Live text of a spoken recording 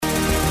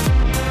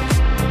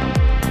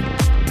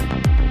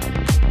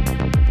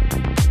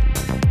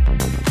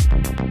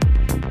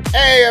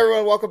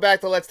everyone, welcome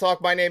back to Let's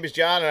Talk. My name is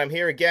John, and I'm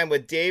here again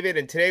with David,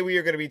 and today we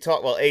are going to be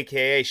talking, well,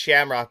 aka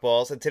Shamrock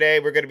Balls, and today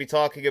we're going to be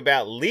talking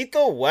about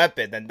Lethal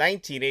Weapon, the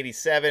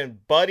 1987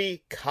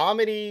 buddy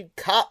comedy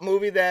cop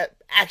movie, that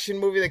action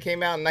movie that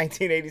came out in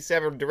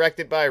 1987,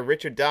 directed by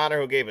Richard Donner,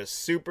 who gave us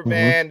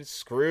Superman,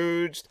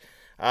 Scrooged,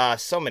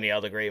 so many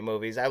other great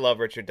movies. I love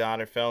Richard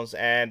Donner films,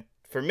 and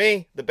for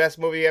me, the best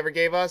movie he ever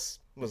gave us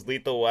was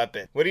Lethal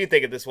Weapon. What do you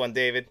think of this one,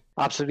 David?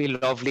 Absolutely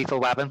love Lethal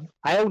Weapon.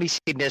 I only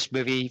seen this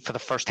movie for the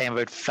first time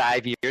about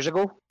 5 years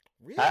ago.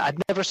 Really? I'd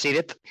never seen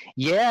it.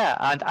 Yeah,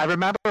 and I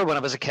remember when I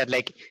was a kid,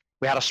 like,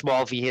 we had a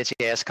small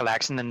VHS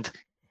collection, and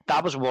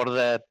that was one of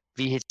the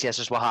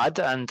VHSs we had,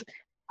 and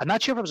I'm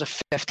not sure if it was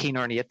a 15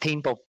 or an 18,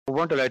 but we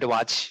weren't allowed to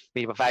watch.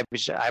 I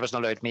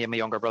wasn't allowed. Me and my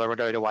younger brother weren't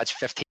allowed to watch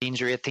 15s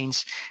or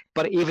 18s.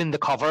 But even the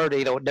cover,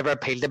 it never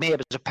appealed to me. It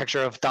was a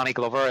picture of Donny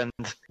Glover and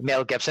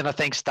Mel Gibson, I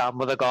think, standing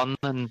with a gun.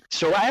 And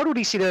so I had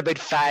already seen it about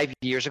 5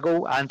 years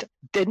ago, and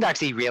didn't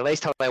actually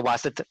realize till I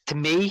watched it. To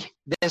me,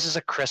 this is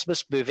a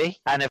Christmas movie,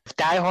 and if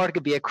Die Hard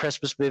could be a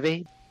Christmas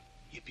movie,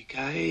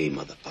 yippee-ki-yay,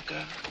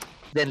 motherfucker,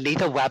 then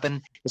Lethal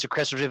Weapon is a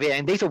Christmas movie,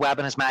 and Lethal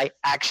Weapon is my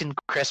action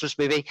Christmas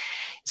movie.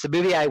 It's the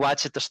movie I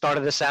watch at the start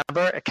of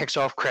December. It kicks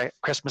off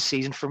Christmas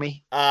season for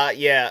me.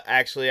 Yeah,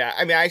 actually,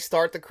 I mean, I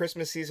start the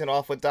Christmas season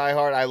off with Die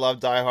Hard. I love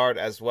Die Hard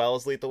as well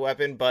as Lethal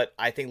Weapon, but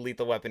I think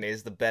Lethal Weapon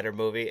is the better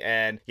movie,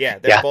 and yeah,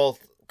 they're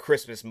both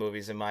Christmas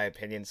movies in my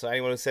opinion, so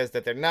anyone who says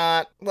that they're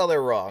not, well,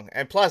 they're wrong.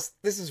 And plus,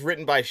 this is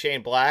written by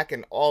Shane Black,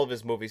 and all of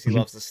his movies he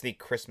loves to sneak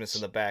Christmas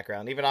in the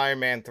background. Even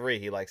Iron Man 3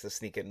 he likes to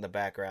sneak it in the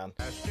background.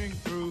 Dashing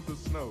through the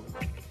snow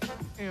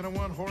in a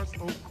one-horse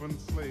open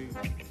sleigh.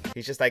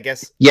 He's just, I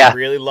guess,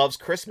 really loves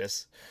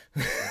Christmas.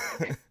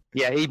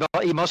 Yeah,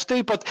 he must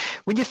do. But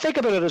when you think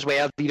about it as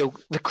well,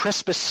 the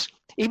Christmas,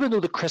 even though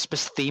the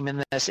Christmas theme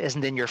in this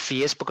isn't in your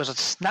face, because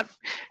it's not,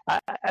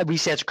 we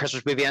say it's a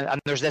Christmas movie, and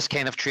there's this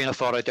kind of train of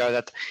thought out there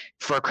that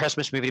for a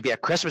Christmas movie to be a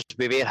Christmas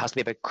movie, it has to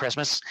be about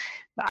Christmas.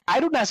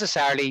 I don't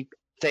necessarily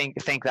think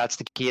that's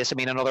the case. I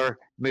mean, another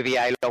movie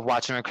I love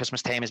watching around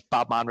Christmas time is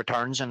Batman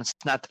Returns, and it's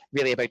not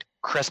really about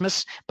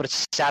Christmas, but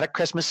it's set at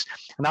Christmas,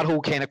 and that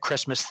whole kind of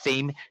Christmas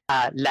theme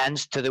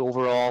lends to the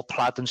overall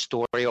plot and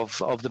story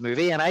of the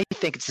movie. And I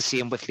think it's the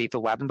same with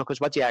Lethal Weapon,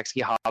 because what you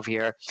actually have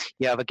here,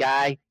 you have a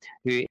guy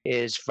who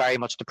is very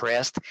much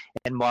depressed,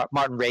 and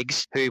Martin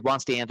Riggs, who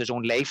wants to end his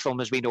own life. And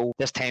as we know,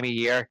 this time of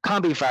year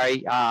can be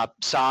very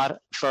sad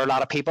for a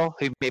lot of people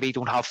who maybe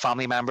don't have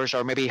family members,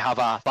 or maybe have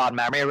a bad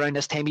memory around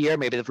this time of year.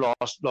 Maybe they've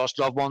lost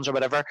loved ones or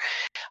whatever,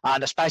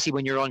 and especially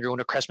when you're on your own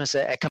at Christmas,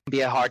 it can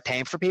be a hard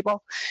time for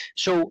people.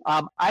 So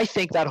I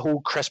think that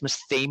whole Christmas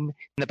theme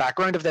in the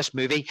background of this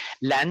movie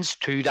lends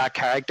to that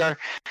character.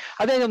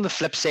 And then on the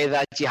flip side of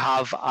that, you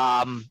have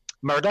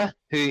Murda,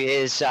 who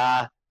is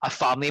a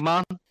family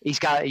man. He's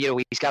got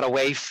a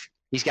wife,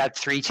 he's got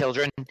 3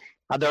 children,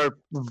 and they're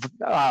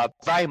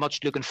very much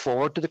looking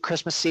forward to the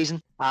Christmas season,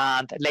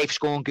 and life's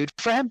going good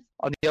for him.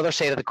 On the other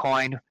side of the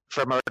coin,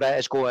 for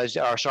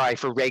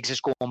for Riggs, is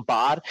going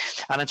bad,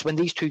 and it's when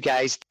these two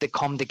guys they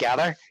come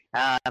together,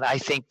 and I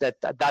think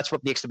that's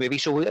what makes the movie.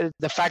 So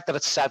the fact that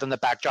it's set in the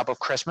backdrop of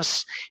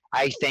Christmas,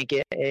 I think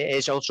it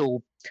is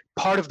also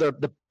part of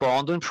the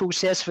bonding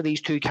process for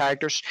these two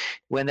characters.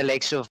 When the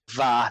likes of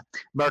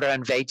Murda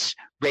invites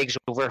Riggs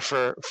over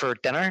for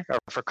dinner, or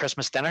for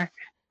Christmas dinner.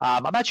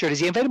 I'm not sure.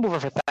 Does he invite him over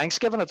for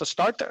Thanksgiving at the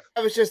start there?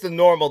 It was just a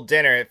normal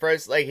dinner. At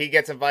first, like, he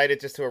gets invited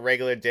just to a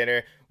regular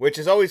dinner, which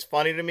is always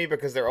funny to me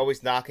because they're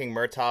always knocking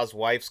Murtaugh's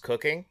wife's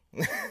cooking.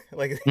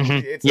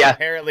 It's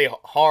apparently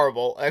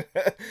horrible.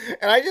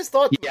 And I just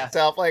thought to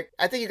myself, like,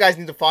 I think you guys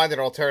need to find an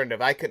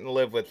alternative. I couldn't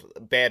live with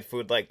bad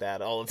food like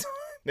that all the time.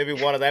 Maybe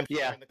one of them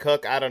trying to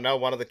cook. I don't know,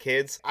 one of the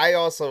kids. I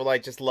also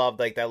just loved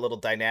that little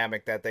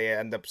dynamic that they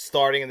end up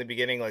starting in the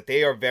beginning. Like,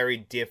 they are very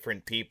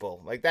different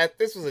people. Like that.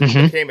 This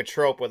became a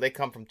trope where they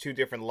come from 2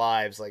 different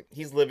lives. Like,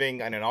 he's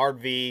living in an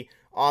RV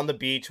on the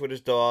beach with his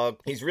dog.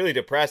 He's really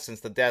depressed since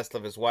the death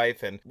of his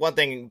wife. And one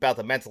thing about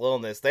the mental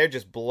illness, they're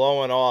just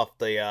blowing off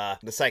the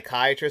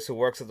psychiatrist who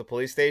works at the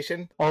police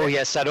station. Oh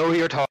yes, I know who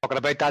you're talking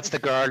about. That's the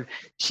girl.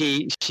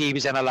 She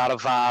was in a lot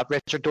of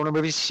Richard Donner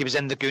movies. She was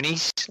in The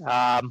Goonies.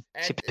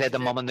 She played the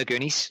mum in The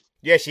Goonies.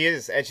 Yeah, she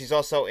is, and she's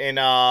also in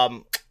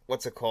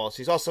what's it called?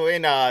 She's also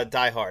in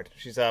Die Hard.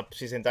 She's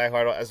in Die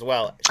Hard as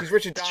well. She's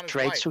Richard Donner's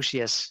wife. So she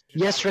is.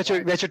 Yes,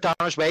 Richard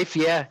Donner's wife.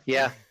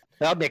 Yeah.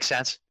 That makes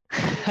sense.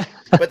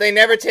 But they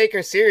never take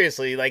her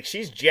seriously. Like,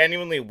 she's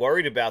genuinely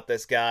worried about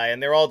this guy,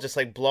 and they're all just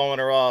blowing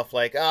her off,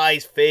 like,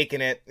 he's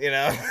faking it, you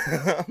know?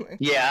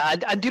 Yeah,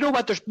 and you know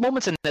what? There's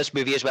moments in this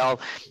movie as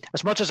well.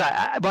 As much as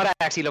what I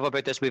actually love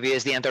about this movie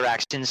is the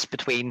interactions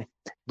between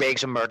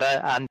Riggs and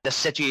Murda, and the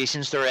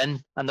situations they're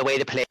in, and the way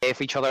they play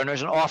for each other. And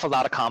there's an awful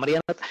lot of comedy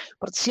in it,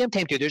 but at the same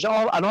time too, there's an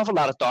awful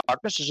lot of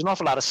darkness. There's an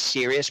awful lot of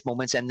serious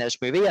moments in this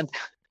movie, and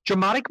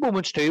dramatic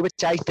moments too,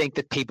 which I think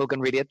that people can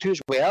relate to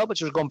as well,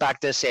 which is going back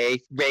to, say,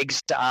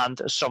 Riggs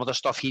and some of the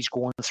stuff he's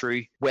going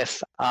through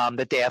with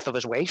the death of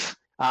his wife.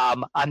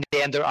 And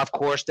then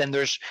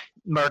there's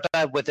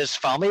Murda with his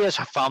family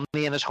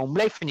and his home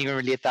life, and you can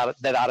relate to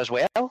that as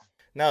well.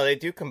 No, they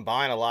do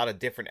combine a lot of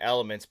different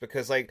elements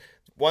because, like,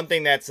 one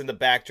thing that's in the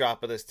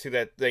backdrop of this too,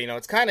 that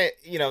it's kind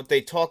of, they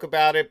talk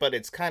about it, but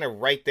it's kind of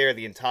right there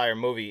the entire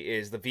movie,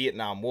 is the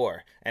Vietnam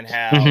War and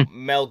how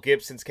Mel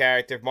Gibson's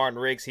character Martin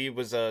Riggs, he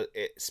was a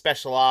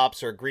special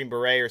ops or a Green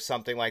Beret or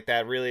something like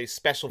that, really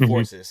special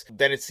forces.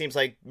 Then it seems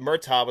like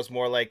Murtaugh was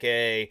more like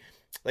a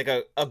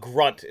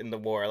grunt in the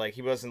war. Like,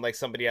 he wasn't like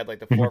somebody had like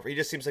the four. He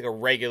just seems like a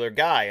regular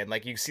guy, and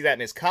like you see that in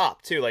his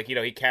cop too. Like,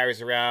 he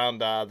carries around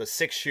the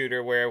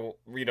 6-shooter where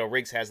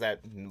Riggs has that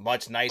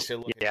much nicer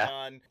looking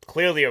gun.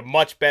 Clearly a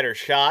much better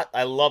shot.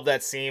 I love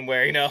that scene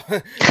where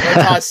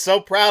Murtaugh's so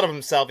proud of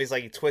himself. He's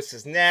like, he twists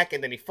his neck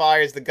and then he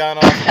fires the gun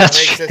off.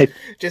 And Riggs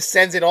just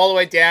sends it all the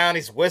way down.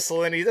 He's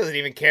whistling. He doesn't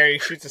even care. He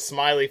shoots a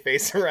smiley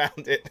face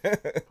around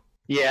it.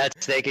 Yeah,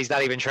 it's like he's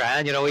not even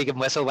trying. He can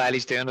whistle while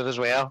he's doing it as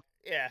well.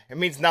 Yeah, it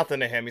means nothing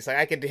to him. He's like,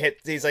 I could hit.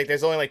 He's like,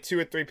 there's only like 2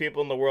 or 3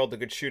 people in the world that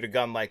could shoot a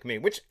gun like me,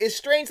 which is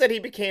strange that he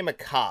became a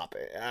cop.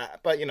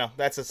 But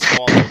that's a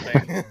small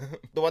thing.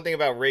 The one thing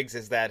about Riggs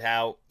is that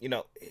how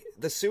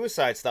the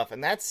suicide stuff,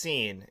 and that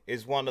scene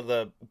is one of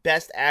the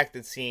best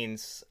acted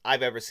scenes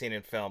I've ever seen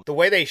in film. The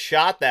way they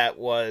shot that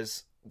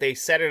was, they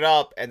set it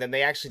up, and then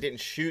they actually didn't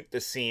shoot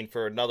the scene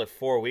for another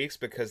 4 weeks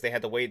because they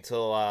had to wait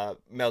until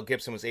Mel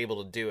Gibson was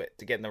able to do it,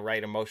 to get in the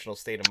right emotional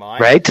state of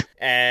mind. Right.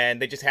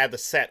 And they just had the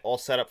set all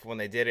set up for when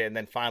they did it, and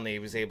then finally he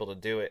was able to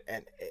do it.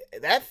 And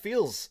that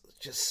feels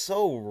just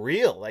so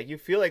real. Like, you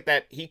feel like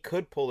that he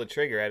could pull the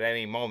trigger at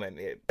any moment.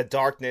 The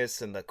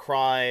darkness and the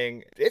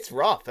crying, it's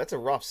rough. That's a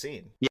rough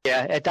scene.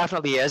 Yeah, it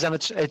definitely is. And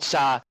it's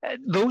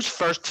those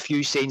first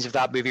few scenes of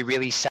that movie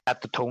really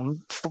set the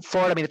tone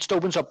for it. I mean, it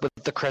opens up with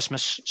the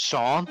Christmas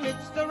song.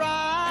 It's the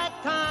right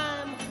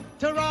time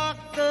to rock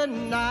the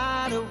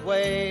night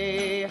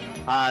away.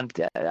 And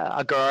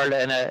a girl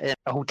in a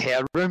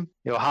hotel room,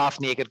 half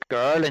naked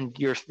girl, and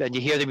you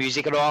hear the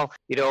music and all,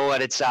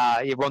 and it's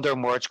you're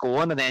wondering where it's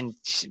going, and then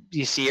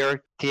you see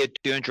her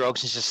doing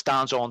drugs, and she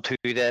stands on to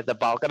the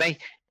balcony.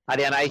 And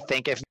then I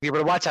think if you were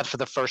to watch that for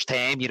the first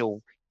time,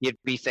 you'd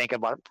be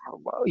thinking,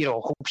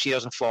 hope she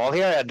doesn't fall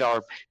here, and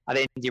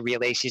then you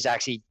realize she's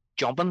actually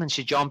jumping, and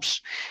she jumps,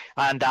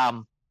 and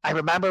I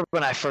remember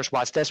when I first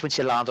watched this, when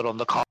she landed on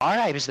the car,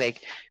 I was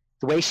like,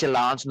 the way she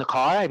lands in the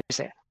car, I was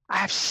like,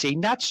 I've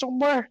seen that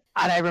somewhere.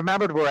 And I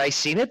remembered where I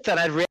seen it, and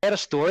I'd read a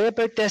story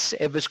about this.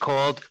 It was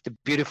called The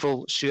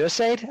Beautiful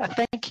Suicide, I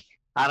think.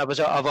 And it was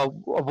of a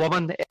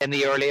woman in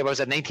the early, was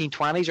it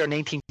 1920s or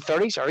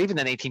 1930s, or even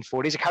the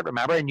 1940s, I can't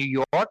remember, in New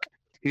York,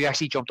 who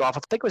actually jumped off,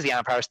 I think it was the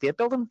Empire State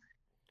Building,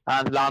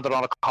 and landed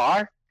on a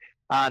car.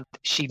 And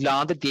she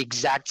landed the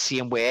exact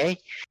same way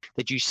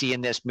that you see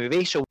in this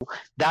movie. So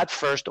that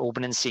first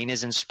opening scene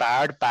is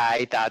inspired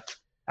by that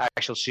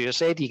actual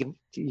suicide. You can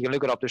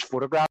look it up. There's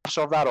photographs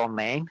of that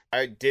online.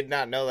 I did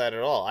not know that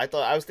at all.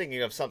 I was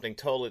thinking of something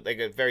totally, like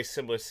a very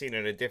similar scene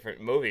in a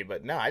different movie,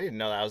 but no, I didn't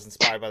know that I was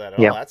inspired by that at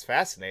all. That's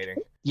fascinating.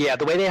 Yeah,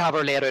 the way they have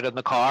her laid out in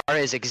the car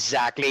is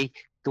exactly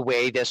the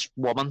way this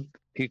woman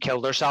who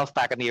killed herself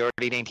back in the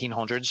early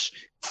 1900s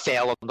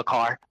fell on the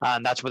car,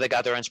 and that's where they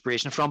got their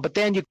inspiration from. But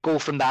then you go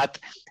from that,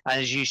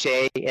 as you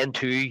say,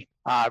 into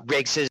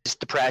Riggs's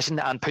depression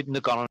and putting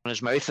the gun in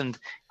his mouth, and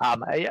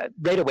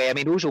right away, I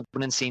mean, those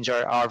opening scenes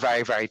are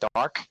very, very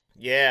dark.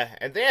 Yeah,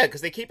 and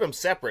because they keep them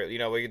separate.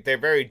 They're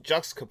very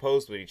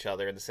juxtaposed with each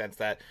other in the sense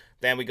that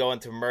then we go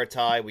into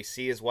Murtaugh, we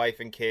see his wife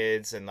and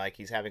kids, and like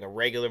he's having a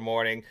regular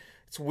morning.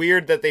 It's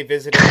weird that they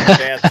visited in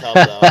the bathtub,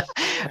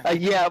 though.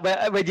 Yeah,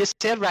 but when you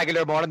said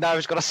regular morning, I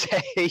was going to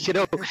say,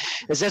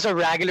 is this a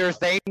regular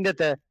thing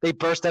that they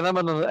burst in him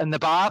in the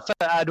bath?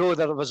 I know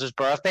that it was his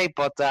birthday,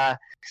 but I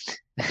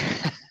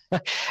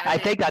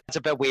think that's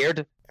a bit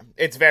weird.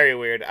 It's very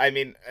weird. I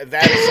mean,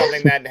 that is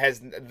something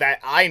that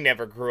I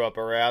never grew up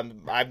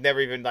around. I've never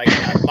even, like,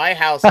 my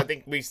house, I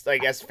think we,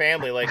 like, as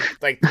family, like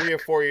 3 or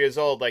 4 years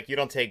old, like, you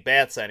don't take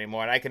baths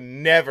anymore. And I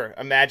can never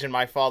imagine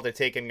my father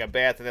taking a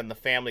bath and then the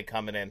family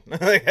coming in.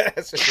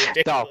 That's just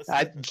ridiculous.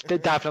 No,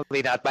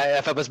 definitely not.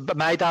 If it was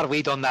my dad,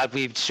 we done that,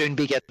 we'd soon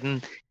be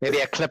getting maybe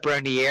a clip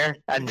around the ear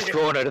and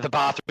thrown out of the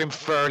bathroom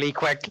fairly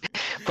quick.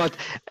 But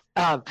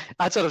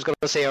that's what I was going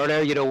to say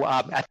earlier.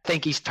 I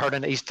think he's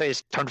turned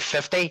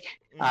 50,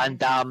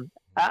 and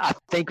I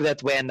think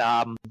that when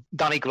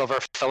Danny Glover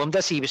filmed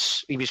this, he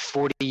was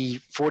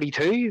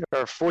 42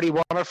 or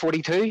 41 or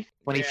 42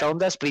 when he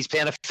filmed this, but he's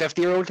playing a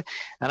 50-year-old,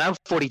 and I'm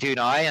 42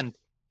 now, and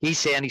he's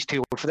saying he's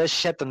too old for this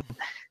shit, and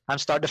I'm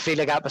starting to feel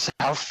like that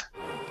myself.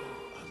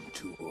 I'm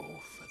too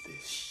old for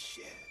this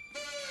shit.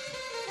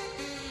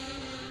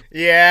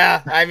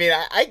 Yeah, I mean,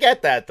 I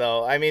get that,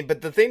 though. I mean,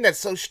 but the thing that's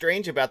so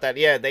strange about that,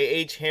 they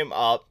age him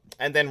up,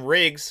 and then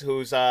Riggs,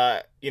 who's,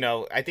 I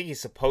think he's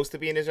supposed to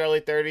be in his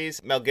early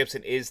 30s. Mel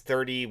Gibson is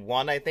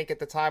 31, I think, at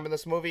the time of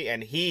this movie,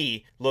 and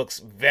he looks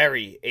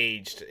very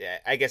aged.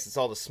 I guess it's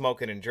all the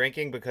smoking and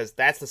drinking, because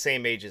that's the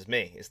same age as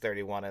me, is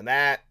 31, and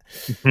that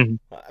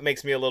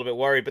makes me a little bit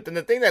worried. But then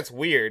the thing that's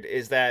weird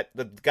is that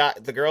the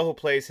girl who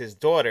plays his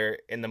daughter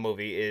in the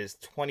movie is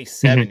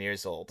 27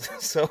 years old.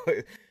 So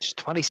she's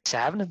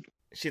 27?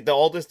 The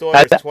oldest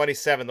daughter is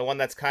 27, the one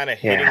that's kind of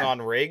hitting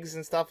on Riggs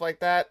and stuff like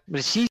that.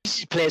 But she's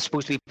supposed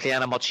to be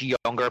playing a much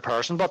younger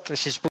person, but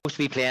she's supposed to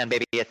be playing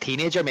maybe a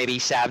teenager, maybe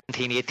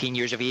 17, 18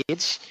 years of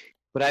age.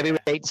 Would I be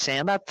right in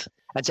saying that?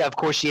 And so, of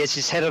course, she is.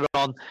 She's hit it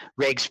on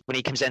Riggs when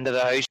he comes into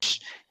the house,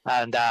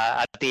 and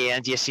at the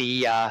end you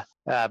see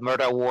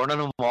Murder warning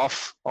him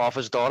off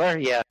his daughter.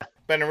 Yeah.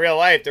 But in real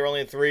life, they're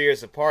only 3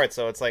 years apart,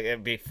 so it's like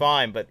it'd be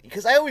fine. But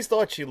because I always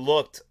thought she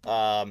looked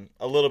a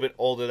little bit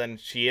older than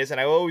she is, and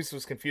I always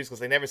was confused because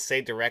they never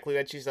say directly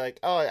that she's like,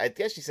 oh, I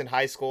guess she's in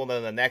high school. And then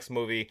in the next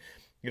movie,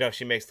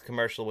 she makes the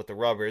commercial with the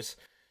rubbers.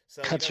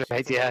 So, that's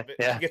right, yeah.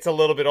 She gets a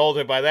little bit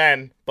older by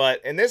then.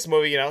 But in this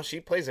movie, she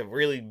plays a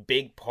really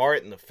big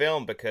part in the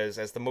film because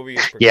as the movie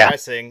is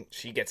progressing,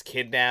 she gets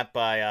kidnapped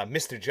by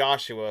Mr.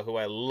 Joshua, who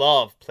I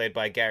love, played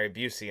by Gary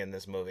Busey in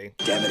this movie.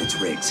 Damn it,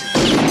 it's Riggs.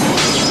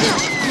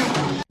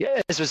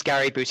 Yeah, this was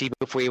Gary Busey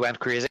before he went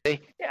crazy.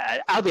 Yeah,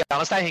 I'll be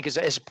honest, I think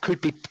it could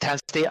be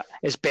potentially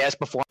his best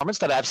performance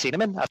that I've seen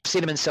him in. I've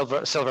seen him in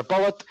Silver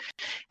Bullet.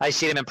 I've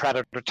seen him in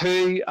Predator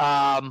 2.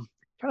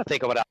 Trying to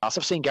think of what else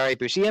I've seen Gary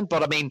Busey in,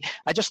 but I mean,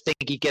 I just think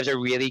he gives a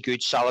really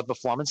good, solid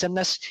performance in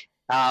this.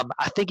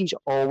 I think he's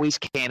always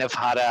kind of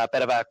had a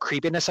bit of a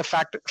creepiness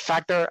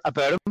factor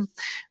about him,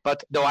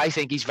 but no, I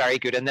think he's very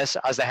good in this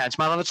as the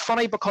henchman. And it's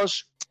funny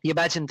because you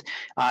mentioned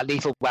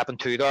Lethal Weapon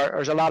 2.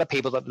 There's a lot of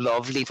people that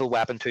love Lethal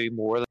Weapon 2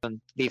 more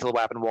than Lethal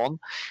Weapon 1.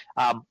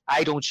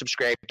 I don't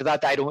subscribe to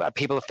that.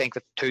 People think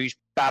that 2's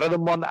better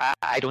than 1.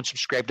 I don't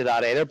subscribe to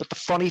that either. But the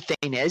funny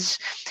thing is,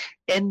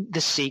 in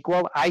the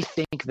sequel, I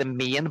think the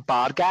main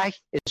bad guy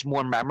is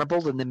more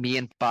memorable than the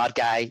main bad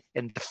guy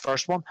in the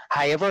first one.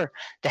 However,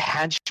 the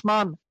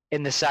henchman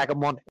in the second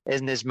one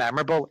isn't as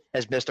memorable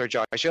as Mr.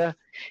 Joshua.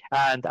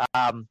 And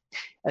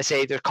I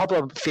say there's a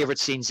couple of favourite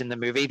scenes in the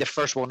movie. The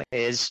first one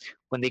is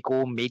when they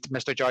go meet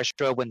Mr.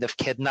 Joshua when they've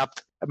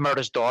kidnapped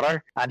Murda's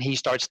daughter and he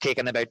starts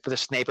taking them out with a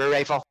sniper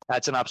rifle.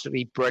 That's an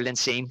absolutely brilliant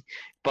scene.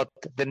 But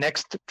the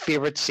next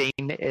favourite scene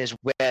is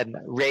when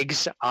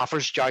Riggs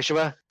offers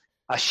Joshua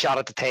a shot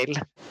at the title.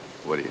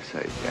 What do you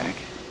say, Jack?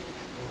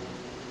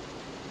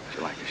 Would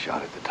you like a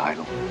shot at the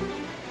title?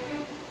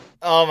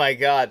 Oh my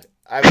God.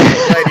 I'm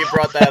so glad you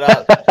brought that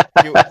up.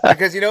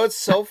 Because what's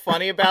so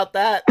funny about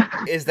that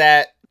is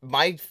that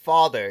my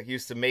father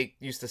used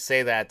to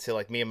say that to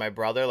like me and my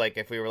brother. Like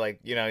if we were like,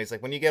 he's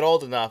like, when you get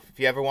old enough, if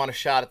you ever want a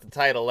shot at the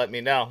title, let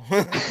me know.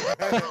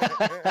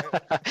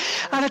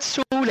 And it's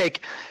so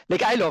like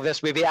I love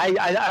this movie.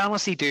 I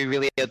honestly do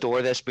really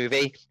adore this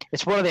movie.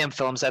 It's one of them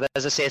films that,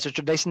 as I say, it's a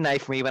tradition now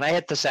for me. When I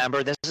hit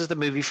December, this is the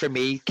movie for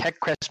me. Kick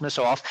Christmas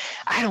off.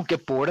 I don't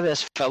get bored of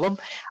this film.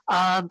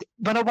 And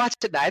when I watch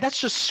it now, that's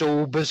just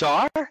so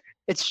bizarre.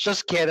 It's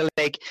just kind of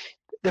like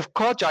they've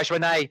caught Joshua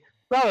now,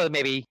 rather than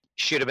maybe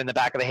shoot him in the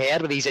back of the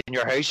head when he's in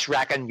your house,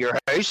 wrecking your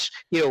house.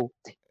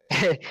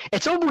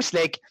 It's almost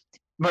like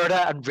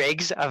Murda and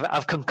Riggs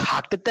have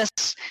concocted this,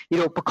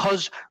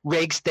 because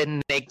Riggs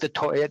didn't like the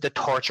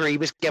torture he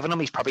was giving him.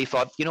 He's probably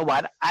thought, you know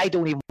what, I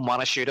don't even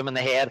want to shoot him in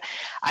the head.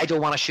 I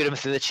don't want to shoot him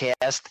through the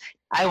chest.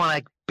 I want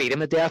to beat him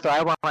to death, or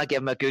I want to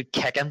give him a good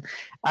kicking.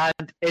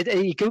 And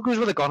he goes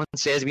with a gun and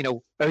says,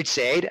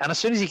 outside. And as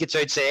soon as he gets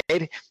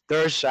outside,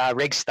 there's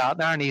Riggs standing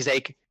there, and he's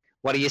like,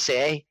 what do you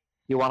say?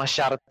 You want a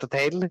shot at the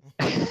title?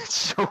 It's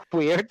so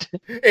weird.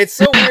 It's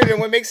so weird,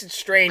 and what makes it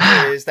strange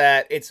is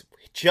that it's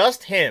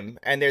just him,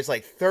 and there's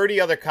like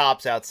 30 other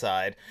cops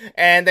outside,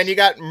 and then you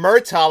got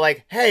Murtaugh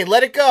like, hey,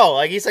 let it go.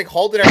 Like, he's like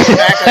holding everyone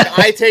back, like,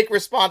 I take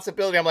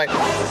responsibility. I'm like,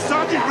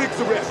 Sergeant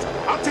Riggs arrest.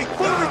 I'll take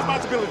full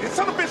responsibility.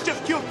 Son of a bitch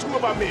just killed 2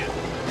 of our men.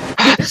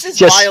 This is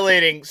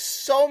violating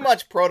so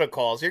much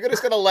protocols. You're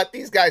just gonna let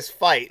these guys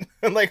fight,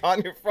 like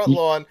on your front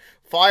lawn,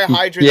 fire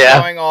hydrants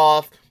going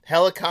off,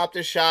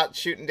 helicopter shot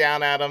shooting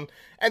down at him,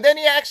 and then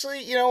he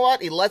actually,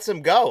 he lets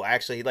him go.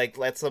 Actually, he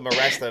lets them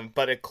arrest him.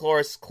 But of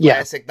course,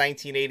 classic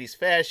 1980s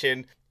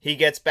fashion, he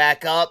gets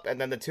back up, and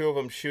then the two of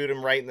them shoot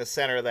him right in the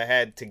center of the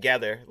head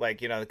together,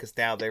 because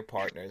now they're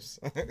partners.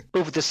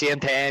 Both at the same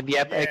time.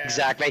 Yep,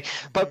 exactly.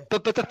 But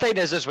the thing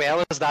is as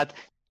well is that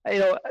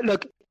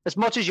look, as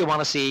much as you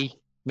want to see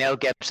Mel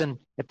Gibson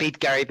beat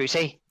Gary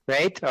Busey,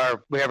 right,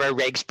 or wherever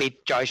Riggs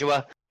beat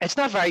Joshua, it's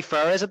not very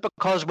fair, is it?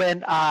 Because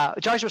when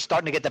Joshua's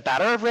starting to get the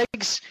better of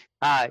Riggs,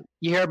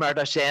 you hear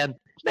Murda saying,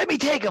 let me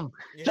take him.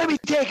 Let me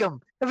take him.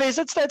 I mean,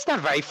 it's not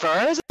very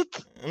fair, is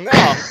it?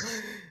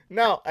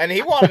 No. And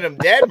he wanted him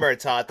dead,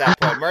 Murtaugh, at that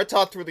point.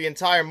 Murtaugh, through the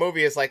entire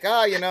movie, is like,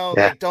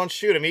 like, don't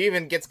shoot him. He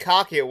even gets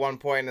cocky at one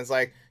point and is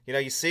like,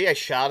 you see, I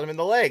shot him in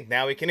the leg.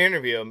 Now we can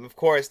interview him. Of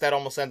course, that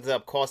almost ended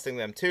up costing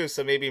them too.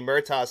 So maybe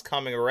Murtaugh's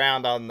coming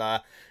around on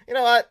the, you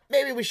know what,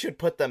 maybe we should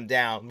put them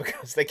down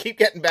because they keep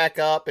getting back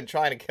up and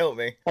trying to kill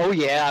me. Oh,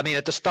 yeah. I mean,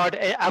 at the start,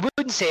 I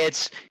wouldn't say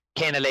it's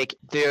kind of like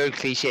the old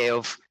cliche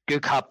of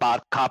good cop,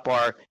 bad cop,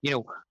 or,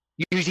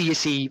 usually you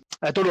see,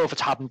 I don't know if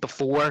it's happened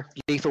before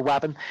Lethal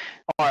Weapon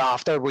or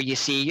after, where you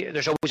see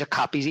there's always a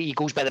cop, he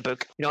goes by the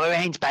book.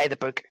 Everything's by the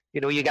book.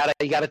 You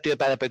gotta do it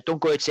by the book.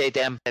 Don't go outside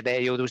them,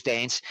 those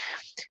days.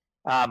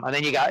 And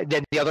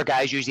then the other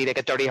guy is usually like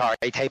a Dirty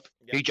Harry type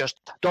who just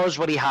does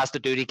what he has to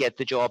do to get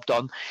the job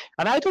done.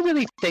 And I don't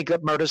really think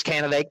that Murtagh's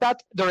kind of like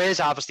that. There is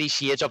obviously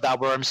shades of that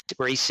where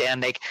he's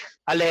saying like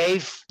a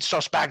live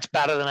suspect's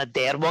better than a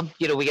dead one.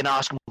 You know, we can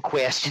ask him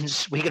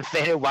questions, we can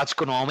find out what's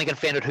going on, we can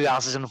find out who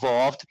else is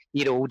involved,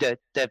 you know,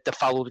 to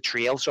follow the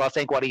trail. So I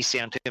think what he's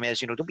saying to him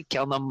is, you know, don't be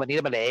killing them, we need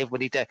him alive, we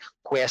need to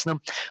question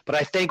him. But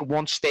I think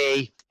once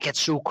they get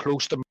so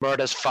close to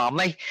Murtagh's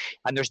family,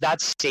 and there's that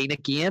scene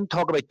again,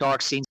 talk about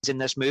dark scenes in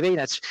this movie.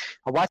 I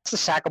watched the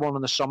second one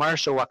in the summer,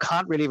 so I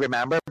can't really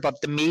remember,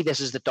 but to me this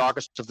is the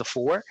darkest of the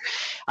four.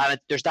 And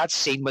there's that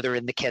scene where they're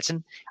in the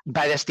kitchen.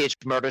 By this stage,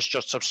 Murtagh's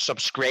just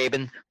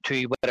subscribing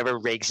to whatever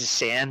Riggs is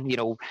saying, you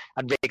know,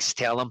 and Riggs is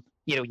telling him,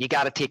 you know, you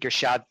got to take your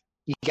shot,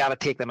 you got to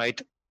take them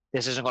out.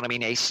 This isn't going to be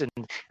nice. And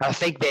I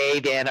think they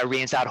then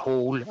arranged that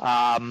whole in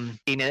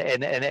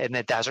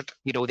the desert.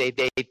 You know, they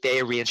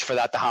arranged for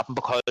that to happen,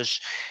 because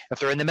if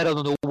they're in the middle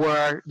of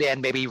nowhere,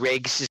 then maybe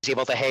Riggs is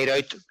able to hide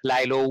out,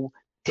 lie low,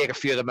 take a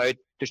few of them out.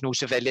 There's no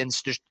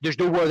civilians. There's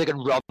nowhere they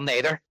can run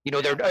either. You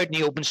know, they're out in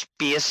the open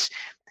space.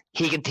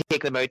 He can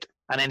take them out,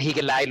 and then he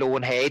can lie low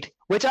and hide.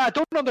 Which I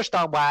don't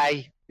understand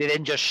why they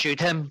didn't just shoot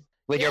him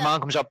when your man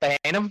comes up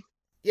behind him.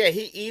 Yeah,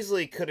 he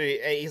easily could have.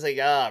 He's like,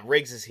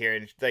 Riggs is here,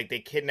 and like they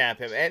kidnap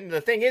him. And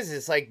the thing is,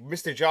 it's like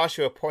Mr.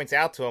 Joshua points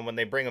out to him when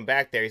they bring him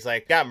back there. He's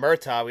like, "Got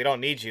Murtagh, we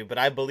don't need you, but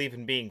I believe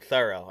in being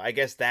thorough." I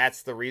guess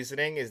that's the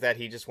reasoning, is that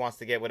he just wants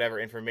to get whatever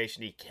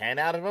information he can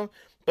out of him.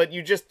 But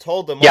you just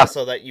told them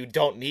also that you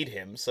don't need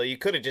him, so you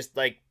could have just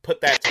like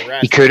put that to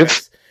rest. He could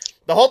have.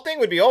 The whole thing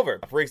would be over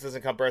if Riggs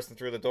doesn't come bursting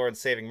through the door and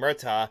saving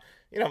Murtagh.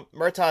 You know,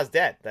 Murtagh's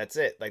dead. That's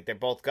it. Like, they're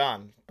both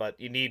gone, but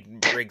you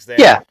need Riggs there.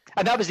 Yeah,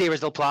 and that was the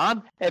original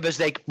plan. It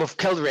was like, we've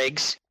killed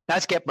Riggs,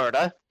 let's get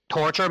Murtagh,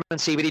 torture him and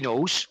see what he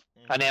knows,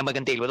 and then we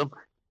can deal with him.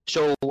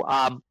 So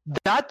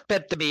that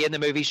bit to me in the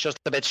movie is just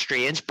a bit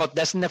strange, but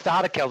listen, if they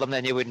had killed him,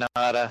 then you wouldn't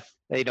have had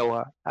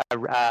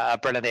a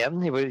brilliant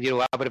end. That would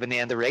have been the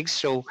end of Riggs.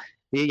 So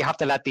you have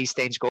to let these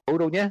things go,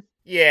 don't you?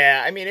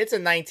 Yeah, I mean, it's a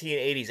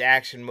 1980s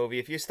action movie.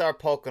 If you start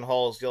poking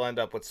holes, you'll end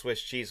up with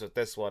Swiss cheese with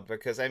this one,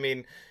 because, I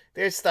mean,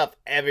 there's stuff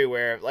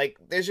everywhere. Like,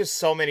 there's just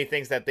so many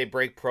things that they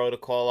break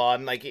protocol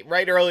on. Like,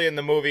 right early in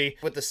the movie,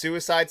 with the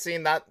suicide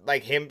scene, not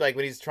like him, like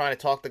when he's trying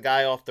to talk the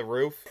guy off the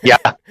roof. Yeah.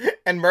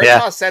 And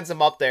Murtaugh sends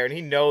him up there, and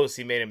he knows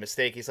he made a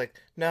mistake. He's like,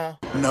 no.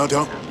 No,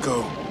 don't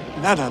go.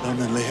 Not out on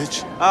the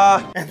ledge.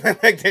 And then,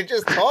 like, they're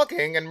just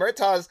talking, and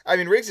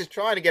Riggs is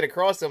trying to get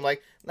across to him,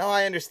 like, no,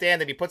 I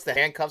understand that. He puts the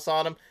handcuffs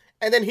on him.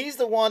 And then he's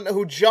the one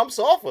who jumps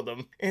off with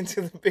him into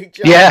the big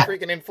giant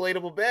freaking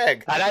inflatable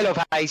bag. And I love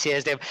how he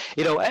says to him,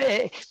 you know,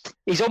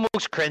 he's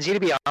almost cringy, to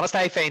be honest.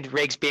 I find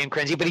Riggs being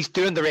cringy, but he's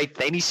doing the right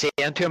thing. He's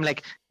saying to him,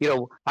 like, you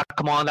know,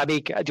 come on, do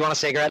you want a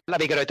cigarette?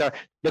 Let me get out there.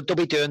 Look, don't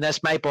be doing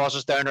this. My boss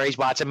is down there. He's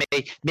watching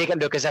me. Make it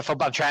look as if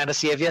I'm trying to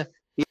save you.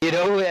 You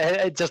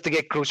know, just to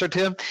get closer to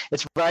him.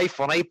 It's very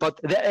funny, but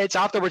it's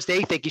afterwards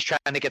they think he's trying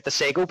to get the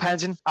Sego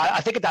pension.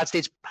 I think at that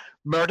stage,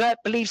 Murtagh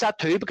believes that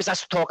too, because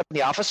that's the talk in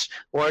the office.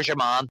 Where's your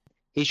man?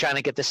 He's trying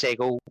to get the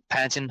Sego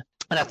pension,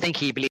 and I think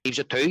he believes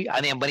it too.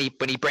 And then when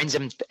he brings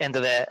him into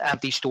the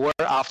empty store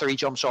after he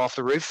jumps off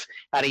the roof,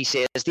 and he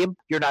says to him,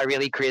 "You're not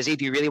really crazy.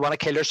 Do you really want to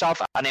kill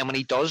yourself?" And then when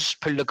he does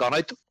pull the gun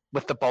out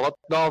with the bullet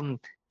gun,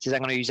 says, "I'm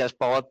going to use this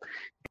bullet,"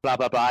 blah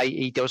blah blah.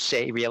 He does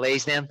say, he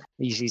realizes then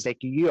he's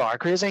like, "You are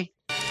crazy."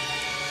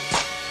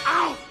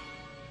 Ow!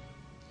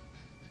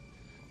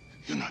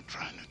 You're not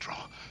trying to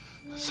draw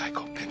a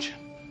psycho pension.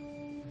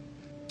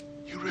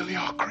 You really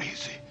are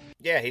crazy.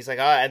 Yeah, he's like,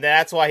 and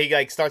that's why he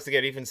like starts to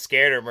get even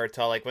scared of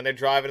Murtaugh. Like when they're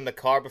driving in the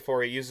car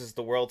before he uses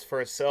the world's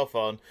first cell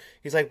phone,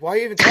 he's like, "Why are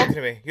you even talking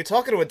to me? You're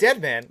talking to a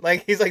dead man."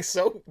 Like he's like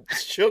so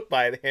shook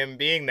by him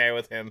being there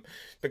with him,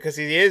 because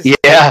he is,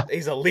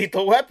 he's a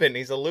lethal weapon.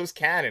 He's a loose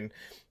cannon,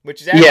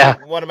 which is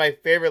actually one of my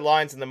favorite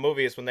lines in the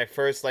movie. Is when they're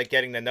first like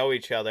getting to know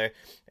each other,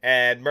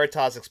 and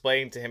Murtaugh's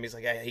explaining to him, he's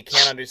like, he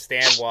can't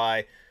understand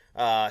why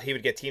he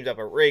would get teamed up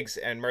with Riggs,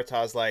 and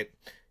Murtaugh's like,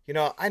 "You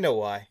know, I know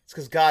why. It's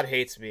because God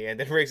hates me." And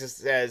then Riggs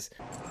says,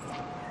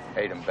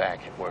 "Hate him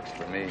back. It works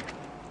for me."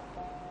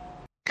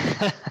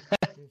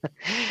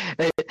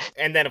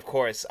 And then, of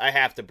course, I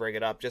have to bring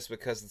it up just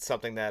because it's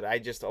something that I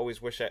just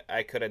always wish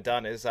I could have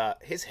done, is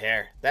his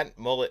hair. That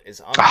mullet is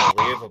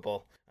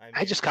unbelievable.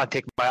 I just can't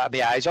take my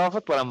eyes off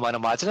it when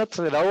I'm watching it.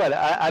 You know,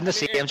 I'm the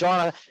same,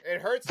 John.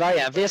 It hurts. Very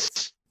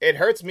envious. It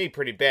hurts me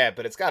pretty bad,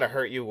 but it's got to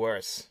hurt you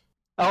worse.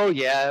 Oh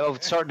yeah,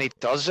 it certainly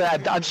does.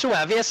 I'm so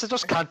envious. I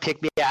just can't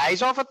take my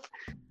eyes off it.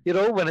 You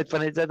know, when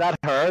that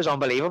hair is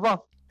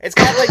unbelievable. It's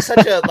got like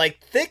such a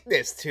like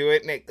thickness to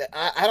it, and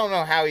I don't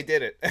know how he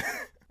did it,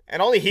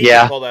 and only he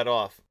can pull that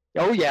off.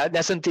 Oh yeah,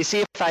 listen. To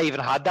see if I even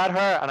had that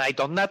hair and I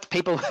done that,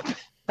 people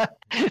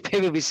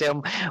would be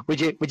saying,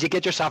 "Would you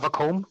get yourself a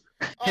comb?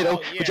 You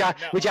know,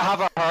 would you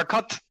have a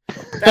haircut?"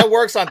 That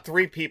works on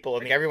 3 people,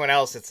 and everyone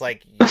else, it's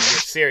like, you're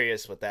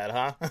serious with that,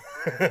 huh?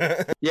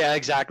 Yeah,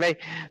 exactly.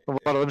 One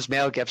of them's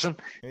Mel Gibson.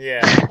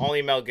 Yeah,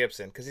 only Mel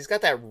Gibson, because he's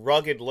got that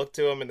rugged look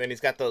to him, and then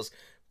he's got those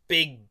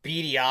big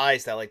beady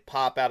eyes that like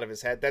pop out of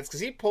his head. That's because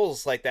he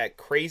pulls like that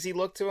crazy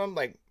look to him,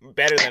 like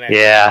better than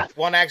anyone. Yeah.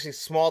 One actually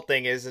small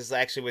thing is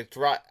actually with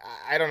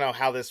I don't know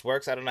how this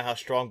works. I don't know how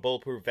strong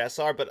bulletproof vests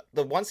are, but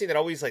the one scene that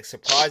always like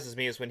surprises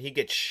me is when he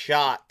gets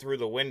shot through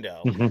the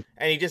window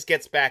and he just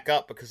gets back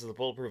up because of the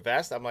bulletproof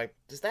vest. I'm like,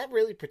 does that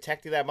really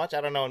protect you that much?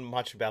 I don't know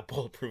much about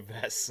bulletproof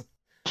vests.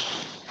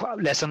 Well,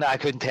 listen, I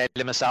couldn't tell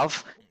you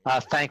myself.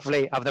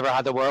 Thankfully, I've never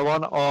had to wear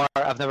one, or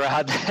I've never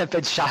had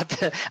been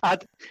shot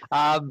at.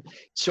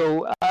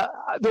 So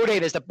the only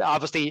thing is that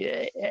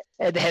obviously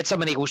it hits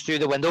him and he goes through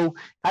the window.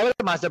 I would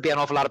imagine there'd be an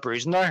awful lot of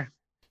bruising there.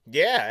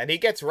 Yeah, and he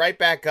gets right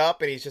back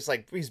up, and he's just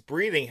like, he's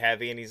breathing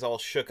heavy, and he's all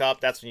shook up.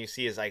 That's when you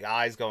see his like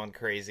eyes going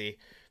crazy.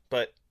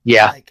 But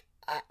yeah, like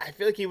I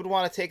feel like he would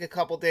want to take a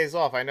couple days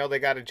off. I know they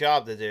got a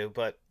job to do,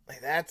 but like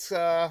that's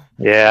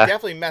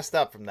definitely messed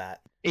up from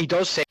that. He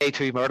does say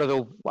to Murder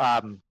though,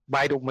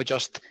 why don't we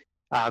just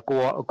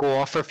go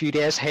off for a few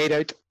days, head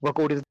out, we'll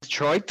go to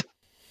Detroit.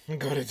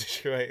 Go to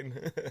Detroit.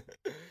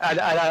 and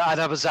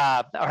I was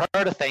I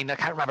heard a thing, I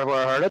can't remember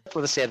where I heard it,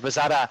 what they said, was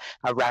that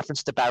a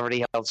reference to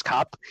Beverly Hills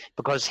Cop,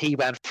 because he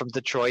went from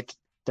Detroit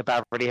to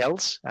Beverly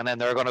Hills, and then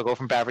they're going to go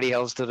from Beverly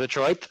Hills to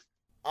Detroit.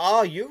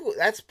 Oh,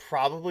 that's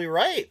probably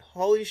right.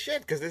 Holy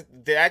shit, because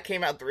that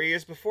came out 3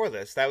 years before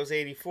this. That was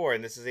 84,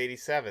 and this is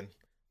 87.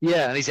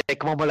 Yeah, and he said,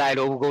 come on,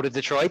 we'll go to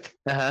Detroit.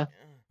 Uh-huh.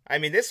 I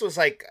mean, this was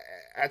like,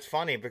 that's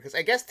funny, because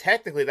I guess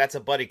technically that's a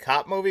buddy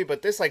cop movie,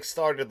 but this like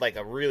started like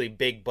a really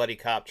big buddy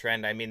cop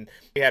trend. I mean,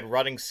 we had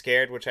Running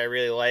Scared, which I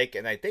really like,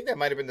 and I think that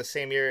might have been the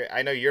same year.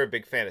 I know you're a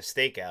big fan of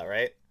Stakeout,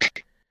 right?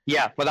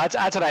 Yeah, well, that's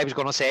what I was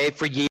going to say.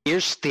 For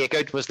years,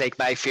 Stakeout was like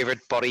my favorite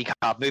buddy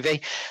cop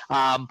movie.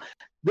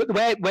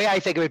 The way I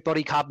think about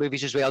buddy cop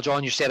movies as well,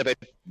 John, you said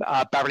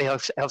about Beverly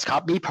Hills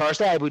Cop. Me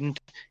personally, I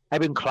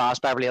wouldn't class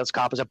Beverly Hills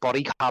Cop as a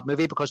buddy cop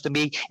movie, because to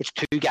me it's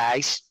two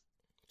guys.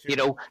 You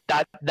know,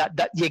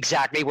 that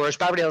exactly. Whereas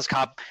Beverly Hills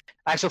Cop,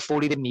 Axel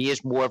Foley to me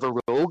is more of a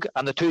rogue,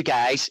 and the two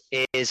guys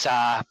is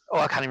I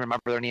can't even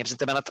remember their names at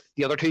the minute.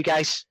 The other two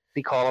guys,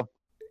 they call them.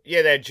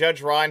 Yeah, that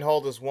Judge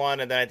Reinhold is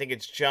one, and then I think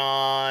it's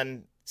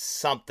John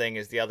something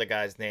is the other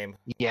guy's name.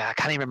 Yeah, I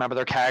can't even remember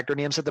their character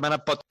names at the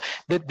minute, but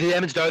they're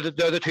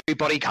the two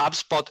buddy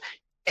cops, but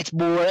it's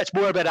more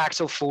about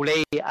Axel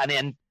Foley, and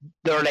then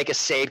they're like his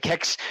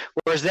sidekicks.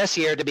 Whereas this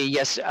year to me,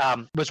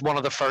 was one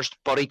of the first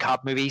buddy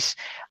cop movies.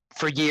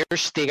 For years,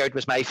 Stakeout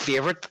was my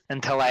favorite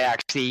until I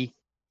actually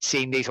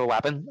seen Lethal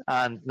Weapon,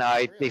 and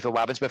now Lethal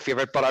Weapon's my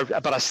favorite.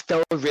 But I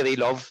still really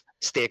love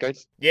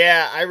Stakeout.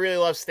 Yeah, I really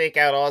love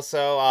Stakeout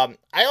also.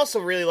 I also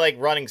really like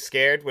Running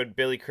Scared with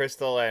Billy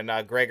Crystal and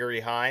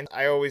Gregory Hines.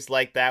 I always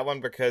like that one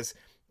because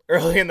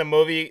early in the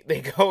movie, they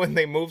go and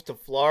they move to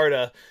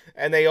Florida,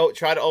 and they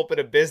try to open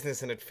a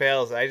business, and it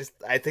fails. I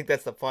think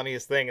that's the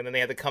funniest thing, and then they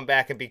have to come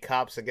back and be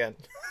cops again.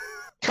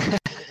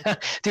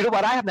 Do you know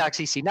what? I haven't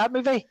actually seen that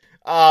movie.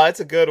 It's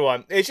a good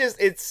one.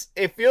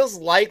 It feels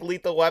like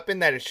Lethal Weapon,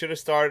 that it should have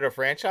started a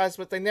franchise,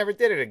 but they never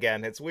did it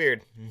again. It's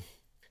weird.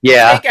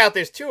 Yeah. Stakeout,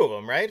 there's two of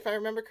them, right? If I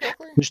remember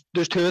correctly.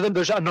 There's two of them.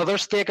 There's another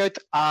Stakeout,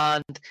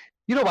 and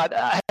you know what?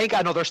 I think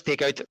another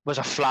Stakeout was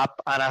a flop,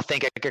 and I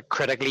think it got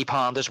critically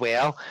panned as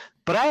well.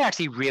 But I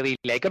actually really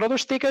like another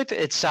Stakeout.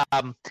 It's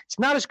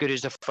not as good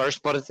as the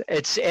first, but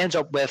it ends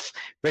up with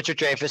Richard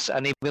Dreyfuss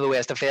and Emilio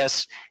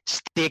Estevez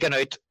staking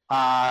out.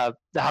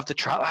 They have to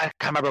travel. I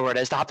can't remember where it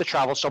is. They have to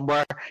travel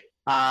somewhere,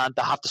 and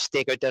they have to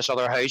stake out this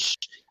other house.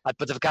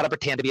 But they've got to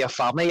pretend to be a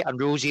family. And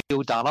Rosie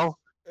O'Donnell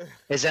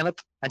is in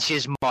it, and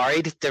she's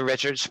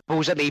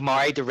supposedly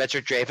married to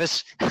Richard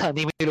Dreyfuss, and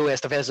Emilio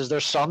Estevez is their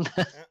son.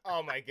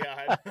 Oh my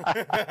god!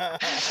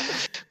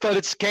 But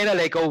it's kind of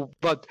like,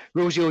 but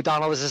Rosie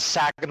O'Donnell is his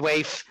second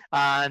wife,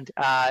 and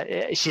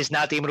she's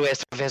not Emilio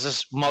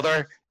Estevez's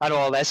mother, and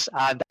all this.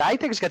 And I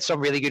think it's got some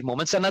really good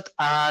moments in it.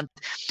 And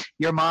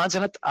your man's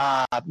in it.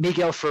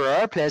 Miguel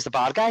Ferrer plays the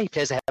bad guy. He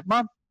plays the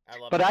hitman.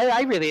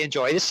 I really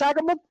enjoy the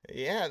second one.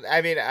 Yeah,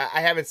 I mean,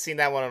 I haven't seen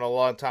that one in a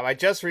long time. I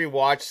just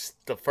rewatched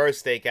the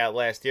first Stakeout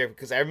last year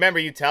because I remember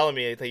you telling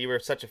me that you were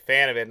such a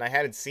fan of it, and I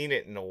hadn't seen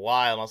it in a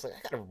while, and I was like,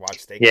 I gotta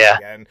watch Stakeout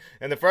again.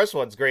 And the first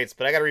one's great,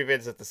 but I gotta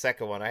revisit the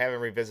second one. I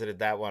haven't revisited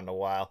that one in a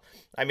while.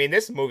 I mean,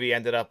 this movie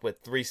ended up with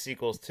 3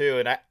 sequels too,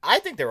 and I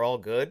think they're all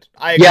good.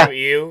 I agree with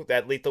you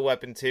that Lethal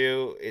Weapon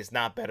 2 is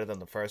not better than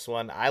the first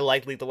one. I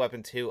like Lethal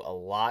Weapon 2 a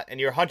lot, and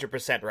you're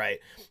 100% right.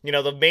 You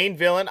know, the main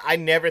villain, I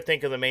never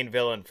think of the main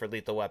villain for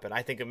Lethal Weapon.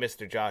 I think of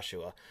Mr.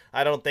 Joshua.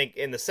 I don't think,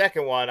 in the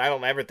second one, I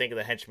don't ever think of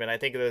the henchman. I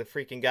think of the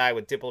freaking guy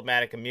with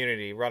diplomatic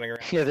immunity running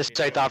around. Yeah, the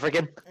South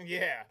African.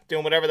 Yeah,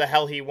 doing whatever the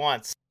hell he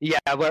wants. Yeah,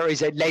 where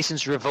he's a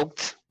license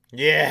revoked.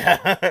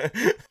 Yeah.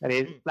 And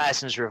his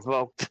license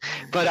revoked.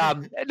 But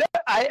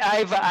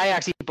I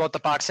actually bought the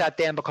box set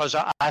then because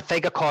I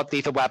think I caught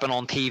Lethal Weapon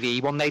on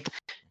TV one night.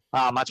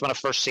 That's when I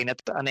first seen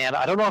it, and then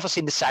I don't know if I've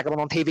seen the second one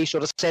on TV. So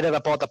to say that I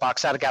bought the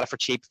box set, I got it for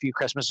cheap a few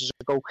Christmases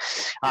ago,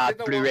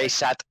 Blu-ray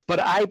set. But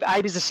I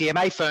was the same.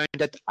 I found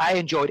that I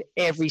enjoyed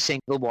every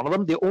single one of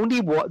them. The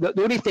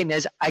only thing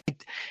is, I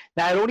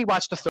only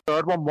watched the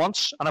third one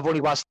once, and I've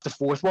only watched the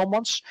fourth one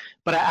once.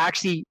 But I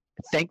actually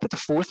think that the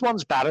fourth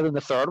one's better than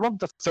the third one.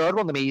 The third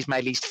one to me is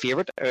my least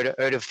favorite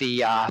out of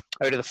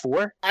the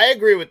four. I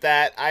agree with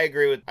that. I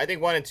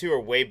think 1 and 2 are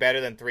way better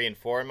than 3 and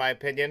 4 in my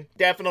opinion.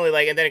 Definitely,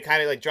 like, and then it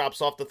kind of like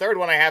drops off. The third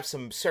one, I have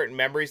some certain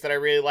memories that I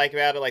really like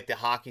about it, like the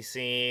hockey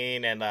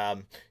scene,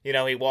 and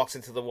he walks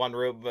into the one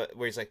room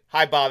where he's like,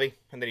 "Hi, Bobby,"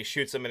 and then he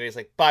shoots him, and he's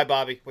like, "Bye,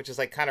 Bobby," which is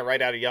like kind of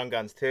right out of Young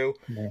Guns too.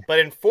 Yeah. But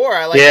in 4,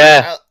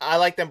 I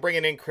like them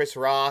bringing in Chris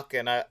Rock,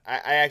 and I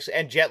actually,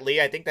 and Jet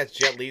Li. I think that's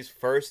Jet Li's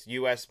first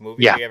U.S.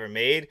 movie he ever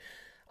made.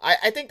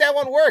 I think that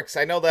one works.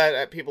 I know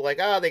that people are like,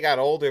 oh, they got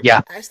older,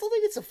 but I still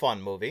think it's a fun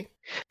movie.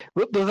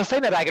 Well, the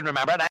thing that I can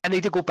remember, and I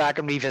need to go back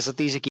and revisit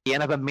these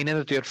again, I've been meaning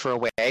to do it for a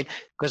while,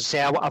 because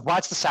I've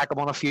watched the second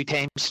one a few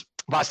times,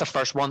 watched the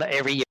first one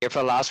every year for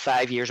the last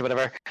 5 years or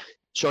whatever,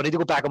 so I need to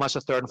go back and watch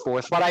the third and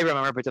fourth. What I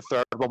remember about the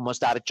third one was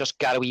that it just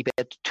got a wee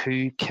bit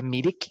too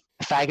comedic,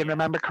 if I can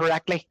remember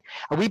correctly.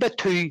 A wee bit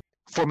too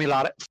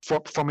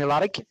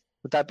formulaic.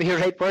 Would that be the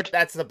right word?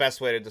 That's the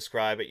best way to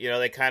describe it.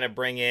 They kind of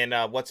bring in,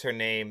 what's her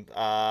name?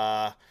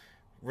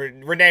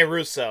 Renee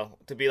Russo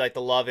to be like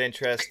the love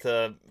interest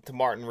to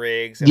Martin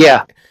Riggs.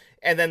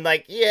 And then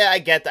I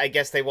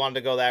guess they wanted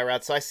to go that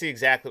route. So I see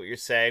exactly what you're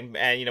saying.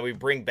 And, we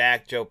bring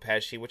back Joe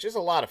Pesci, which is a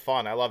lot of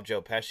fun. I love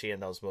Joe Pesci in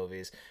those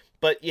movies.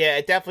 But yeah,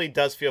 it definitely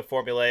does feel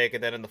formulaic.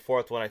 And then in the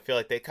fourth one, I feel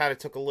like they kind of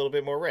took a little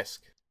bit more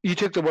risk. You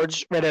took the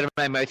words right out of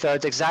my mouth.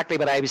 That's exactly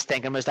what I was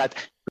thinking, was that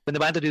when they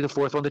went to do the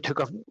fourth one, they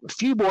took a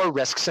few more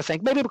risks, I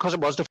think. Maybe because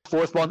it was the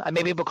fourth one, and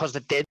maybe because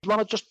they did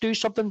want to just do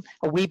something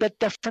a wee bit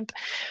different.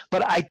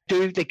 But I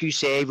do, like you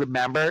say,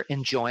 remember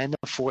enjoying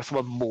the fourth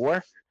one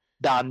more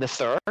than the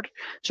third.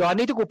 So I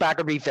need to go back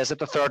and revisit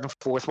the third and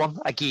fourth one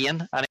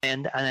again,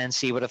 and then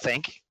see what I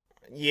think.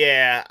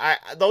 Yeah,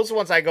 those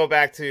ones I go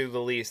back to the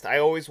least. I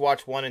always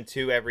watch 1 and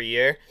 2 every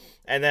year,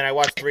 and then I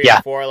watch 3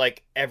 and 4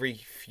 like every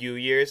few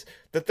years.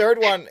 The third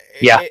one,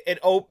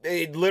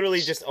 it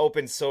literally just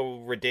opens so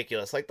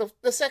ridiculous. Like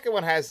the second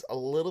one has a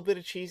little bit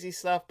of cheesy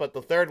stuff, but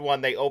the third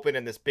one they open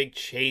in this big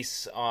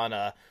chase on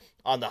the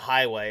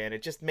highway, and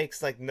it just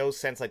makes like no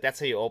sense. Like that's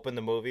how you open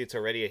the movie. It's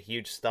already a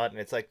huge stunt,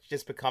 and it's like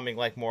just becoming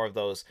like more of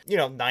those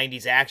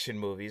 90s action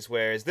movies.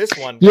 Whereas this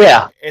one,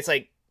 it's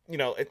like.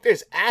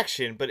 There's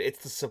action, but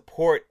it's to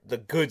support the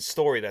good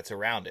story that's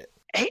around it.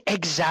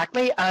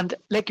 Exactly, and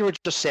like you were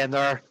just saying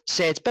there,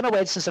 it's been a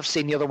while since I've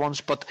seen the other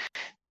ones, but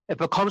it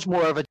becomes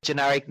more of a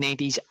generic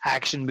 90s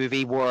action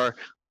movie where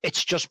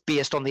it's just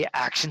based on the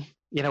action,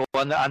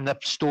 and the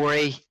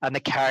story and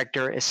the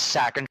character is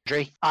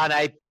secondary. And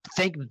I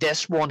think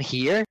this one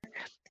here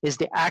is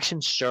the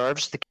action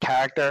serves the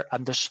character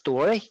and the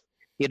story.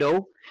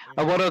 And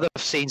one of the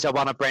scenes I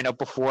want to bring up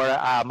before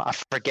I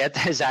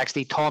forget is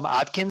actually Tom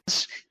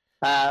Atkins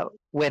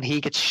when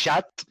he gets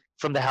shot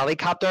from the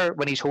helicopter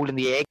when he's holding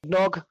the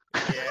eggnog.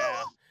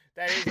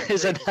 Yeah,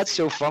 isn't that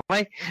so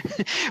funny?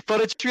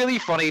 But it's really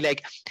funny,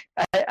 like,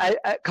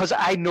 because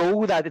I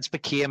know that it's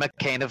became a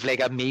kind of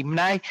like a meme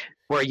now,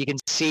 where you can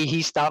see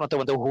he's standing at the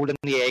window holding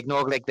the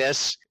eggnog like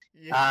this,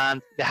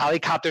 and the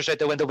helicopter's out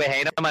the window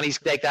behind him, and he's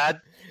like that.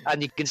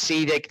 And you can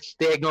see like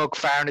the eggnog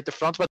firing at the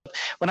front. But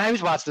when I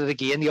was watching it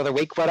again the other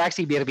week, what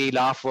actually made me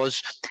laugh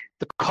was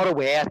the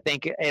cutaway. I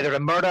think either a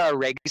murder or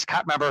Riggs,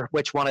 can't remember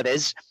which one it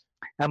is.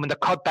 And when they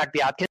cut back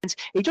the Atkins,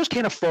 he just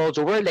kind of falls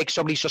over like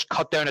somebody's just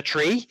cut down a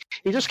tree.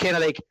 He just kind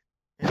of like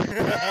with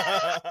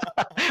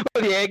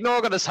the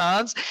eggnog on his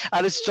hands,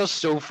 and it's just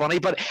so funny.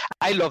 But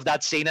I love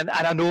that scene, and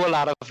I know a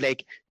lot of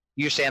like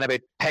you're saying about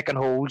picking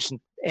holes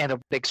and end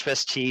up big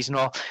Swiss cheese and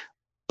all.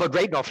 But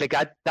right enough, like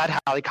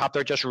that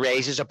helicopter just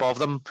raises above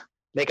them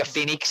like a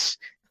phoenix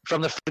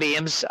from the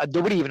flames.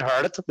 Nobody even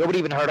heard it. Nobody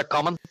even heard it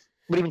coming.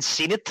 Nobody even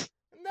seen it.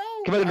 No.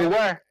 Come out of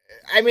nowhere.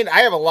 I mean,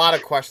 I have a lot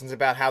of questions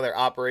about how they're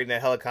operating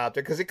that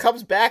helicopter, because it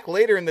comes back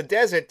later in the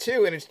desert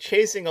too, and it's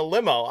chasing a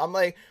limo. I'm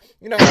like,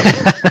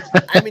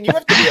 I mean, you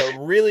have to be a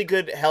really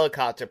good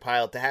helicopter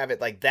pilot to have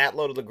it like that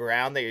low to the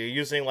ground that you're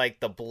using like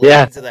the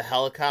blades of the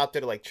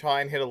helicopter to like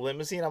try and hit a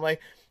limousine. I'm like,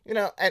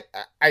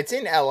 it's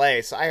in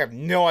LA, so I have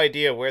no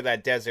idea where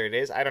that desert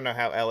is. I don't know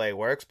how LA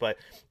works, but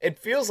it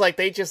feels like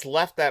they just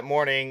left that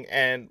morning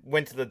and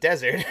went to the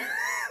desert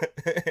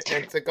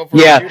and to go for a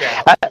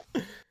shootout.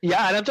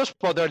 Yeah, and I'm just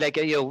wondering, like,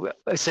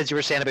 since you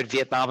were saying about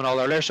Vietnam and all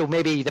earlier, so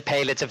maybe the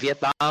pilot's a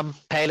Vietnam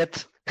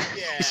pilot.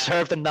 Yeah. He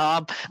served in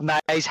Nam, and now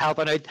he's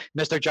helping out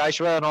Mr.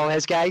 Joshua and all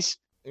his guys.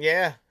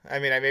 Yeah, I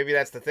mean, maybe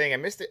that's the thing.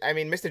 And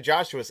Mr.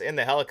 Joshua's in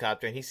the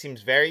helicopter, and he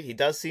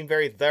does seem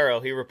very thorough.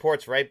 He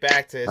reports right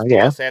back to his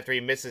boss after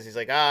he misses. He's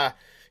like,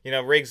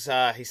 Riggs,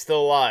 he's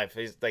still alive.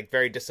 He's like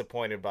very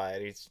disappointed by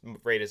it. He's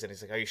Raiders, and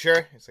he's like, are you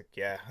sure? He's like,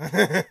 yeah.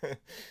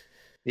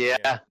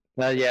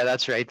 Yeah,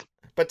 that's right.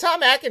 But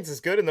Tom Atkins is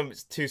good in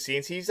the two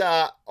scenes. He's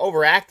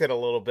overacted a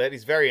little bit.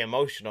 He's very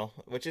emotional,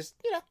 which is,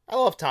 I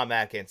love Tom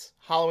Atkins.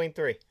 Halloween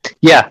 3.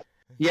 Yeah.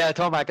 Yeah,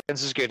 Tom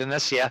Atkins is good in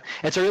this. Yeah,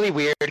 it's a really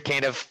weird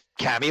kind of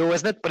cameo,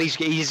 isn't it? But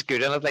he's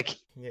good in it. Like,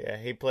 yeah,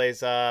 he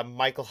plays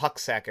Michael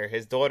Hucksacker.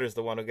 His daughter's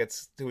the one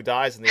who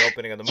dies in the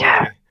opening of the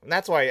movie, and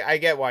that's why I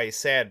get why he's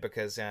sad,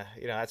 because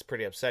that's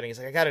pretty upsetting. He's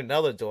like, I got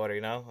another daughter,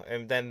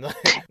 and then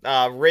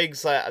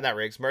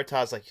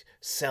Murtaugh's like,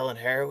 selling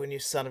heroin, you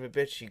son of a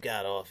bitch, you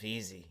got off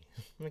easy.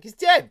 I'm like, he's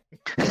dead.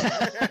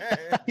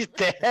 He's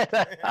dead.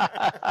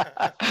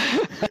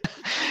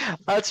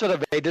 That's what I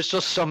mean. There's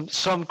just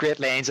some great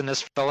lines in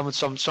this film and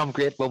some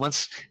great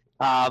moments.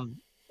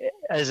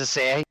 As I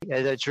say,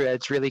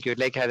 it's really good,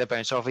 like how they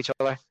bounce off each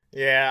other.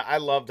 Yeah, I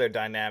love their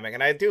dynamic,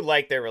 and I do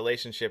like their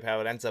relationship, how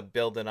it ends up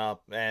building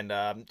up, and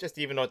just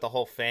even with the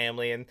whole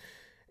family, and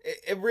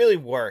it really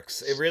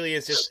works. It really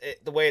is just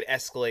the way it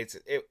escalates.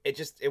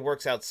 It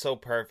works out so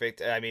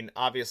perfect. I mean,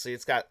 obviously,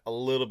 it's got a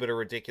little bit of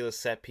ridiculous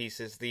set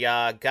pieces. The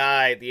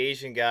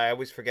Asian guy, I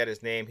always forget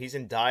his name. He's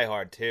in Die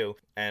Hard too,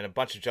 and a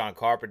bunch of John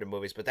Carpenter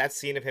movies. But that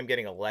scene of him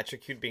getting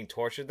electrocuted, being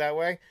tortured that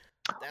way,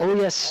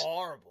 yes,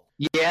 horrible.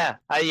 Yeah,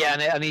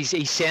 and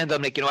he's saying to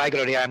him, like, I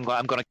got out here, I'm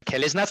going to kill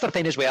you. And that's the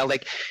thing as well.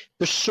 Like,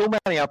 there's so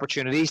many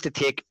opportunities to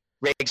take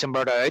Riggs and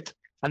Murtaugh out,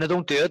 and they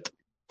don't do it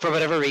for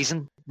whatever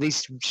reason.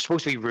 He's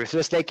supposed to be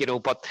ruthless, like,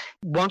 but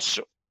once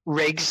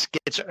Riggs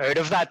gets out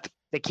of that,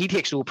 like, he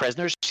takes no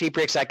prisoners. He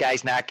breaks that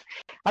guy's neck,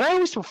 and I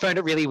always found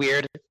it really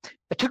weird.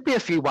 It took me a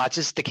few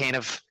watches to kind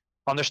of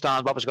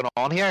understand what was going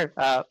on here.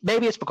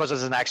 Maybe it's because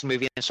it's an action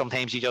movie, and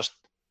sometimes you just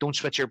don't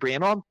switch your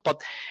brain on,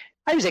 but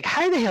I was like,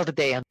 how the hell did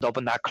they end up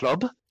in that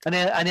club? And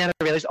then I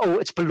realized, oh,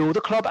 it's below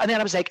the club. And then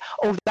I was like,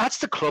 oh, that's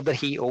the club that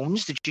he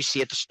owns. Did you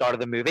see at the start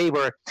of the movie?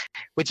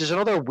 Which is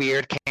another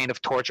weird kind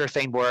of torture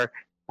thing where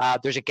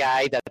there's a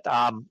guy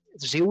that,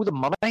 does he owe the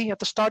money at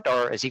the start,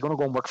 or is he going to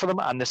go and work for them?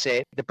 And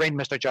they bring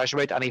Mr.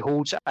 Joshua out, and he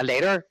holds a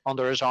lighter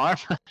under his arm.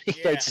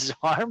 He lights his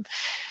arm.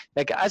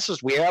 Like, that's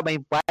just weird. I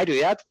mean, why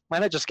do that? Why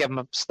not just give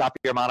him slap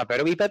your man about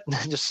a wee bit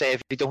and just say,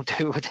 if you don't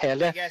do what hell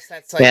you? I guess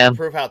that's like to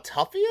prove how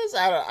tough he is.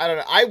 I don't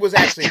know. I was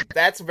actually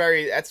that's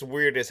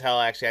weird as hell.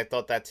 Actually, I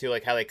thought that too.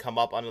 Like how they come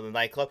up under the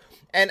nightclub,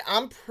 and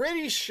I'm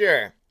pretty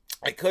sure,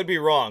 I could be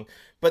wrong,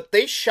 but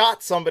they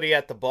shot somebody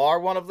at the bar.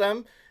 One of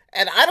them.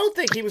 And I don't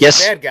think he was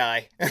a bad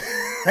guy.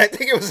 I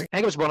think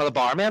it was one of the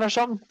barmen or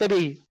something.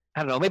 Maybe,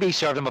 I don't know, maybe he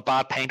served him a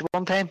bad pint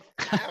one time.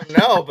 I don't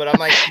know, but I'm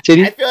like,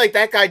 I feel like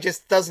that guy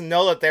just doesn't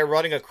know that they're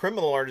running a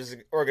criminal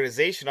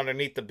organization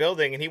underneath the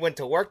building, and he went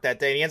to work that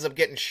day, and he ends up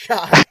getting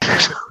shot.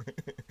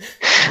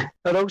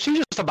 So you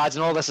just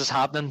imagine all this is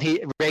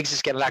happening. Riggs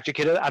is getting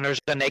electrocuted, and there's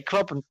a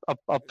nightclub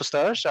up the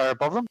stairs, or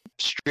above them.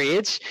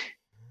 Strange.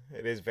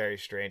 It is very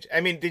strange.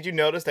 I mean, did you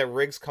notice that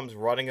Riggs comes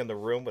running in the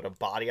room with a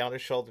body on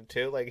his shoulder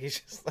too? Like,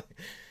 he's just like,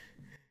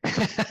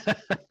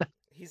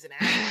 he's an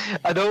actor.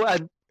 I know,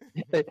 and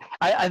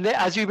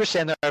as you were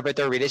saying there about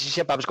their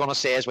relationship, I was going to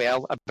say as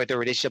well about their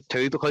relationship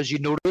too, because you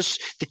notice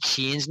the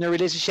change in their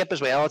relationship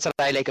as well. That's what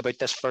I like about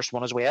this first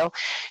one as well.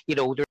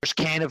 There's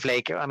kind of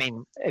like, I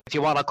mean, if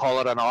you want to call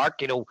it an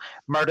arc,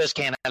 Murtaugh's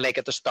kind of like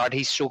at the start,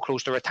 he's so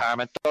close to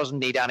retirement, doesn't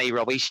need any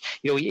rubbish.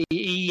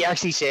 He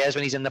actually says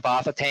when he's in the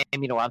bath at time,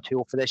 I'm too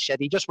old for this shit.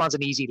 He just wants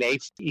an easy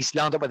life. He's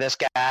landed with this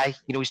guy,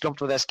 he's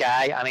lumped with this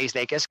guy, and he's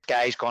like, this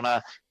guy's going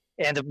to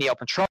end me up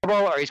in trouble,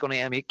 or he's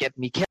going to get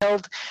me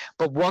killed.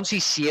 But once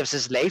he saves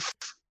his life,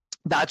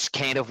 that's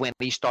kind of when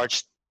he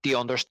starts to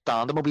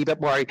understand him a wee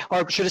bit more,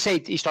 or should I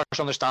say he starts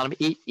to understand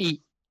him.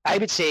 I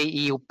would say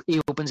he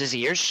opens his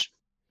ears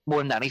more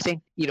than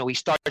anything. He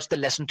starts to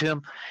listen to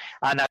him,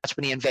 and that's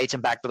when he invites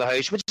him back to the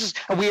house, which is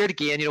a weird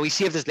again. He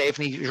saved his life,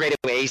 and he right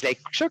away he's like,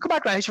 sure, come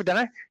back to the house for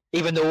dinner,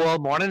 even though all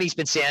morning he's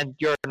been saying,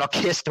 you're not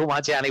kissed, don't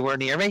want you anywhere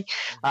near me.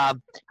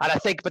 And I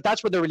think, but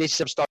that's when the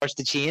relationship starts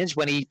to change,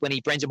 when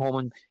he brings him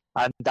home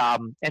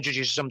and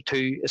introduces him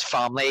to his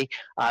family,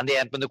 and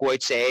then when they go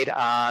outside,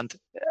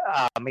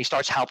 and he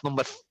starts helping them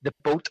with the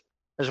boat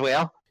as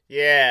well.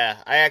 Yeah,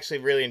 I actually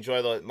really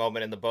enjoy the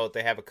moment in the boat.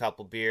 They have a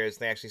couple beers,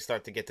 and they actually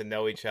start to get to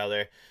know each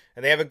other,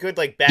 and they have a good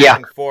back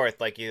and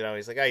forth. Like,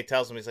 he's like, he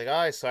tells him, he's like,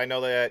 oh, so I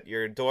know that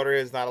your daughter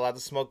is not allowed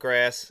to smoke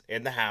grass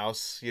in the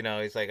house.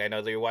 He's like, I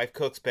know that your wife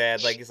cooks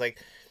bad. Like, he's like,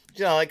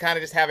 kind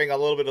of just having a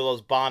little bit of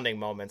those bonding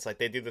moments. Like,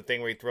 they do the thing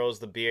where he throws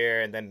the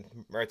beer, and then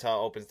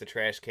Murtaugh opens the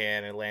trash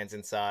can and lands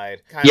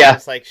inside. Kind of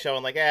just like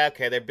showing like,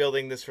 okay, they're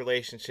building this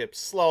relationship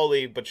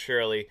slowly but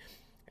surely.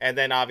 And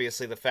then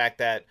obviously the fact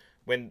that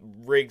when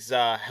Riggs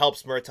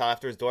helps Murtaugh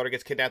after his daughter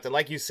gets kidnapped, and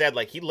like you said,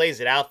 like, he lays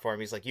it out for him.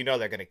 He's like,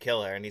 they're gonna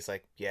kill her, and he's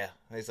like, yeah.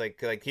 He's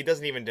like he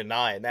doesn't even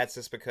deny it. And that's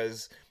just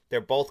because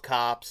they're both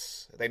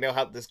cops. They know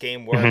how this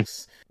game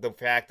works. Mm-hmm. The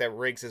fact that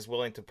Riggs is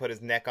willing to put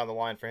his neck on the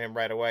line for him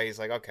right away, he's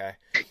like, okay.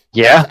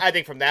 Yeah. I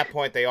think from that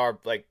point they are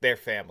like their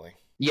family.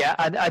 Yeah,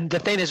 and the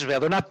thing is as well,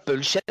 they're not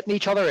bullshitting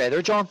each other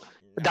either, John.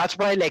 That's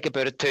what I like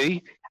about it too.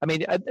 I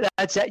mean,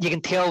 that's it. You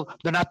can tell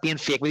they're not being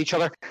fake with each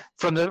other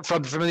from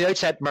the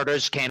outset.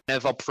 Murtaugh's kind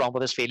of up front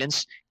with his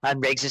feelings,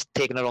 and Riggs is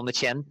taking it on the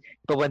chin.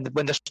 But when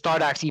they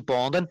start actually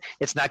bonding,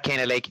 it's not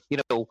kind of like,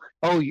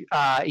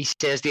 he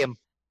says to him,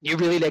 "You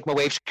really like my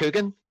wife's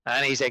cooking?"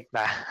 And he's like,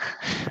 "Nah."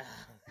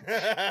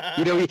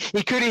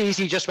 He could have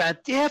easily just went,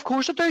 "Yeah, of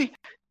course I do."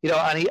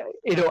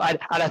 and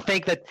I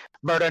think that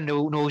Murder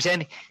knows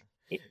in.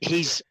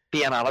 He's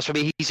being honest with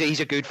me.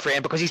 He's a good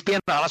friend because he's being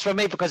honest with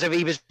me. Because if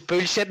he was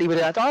bullshit, he would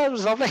have thought, "Oh, it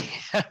was lovely."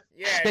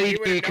 Yeah,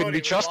 he couldn't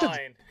be trusted.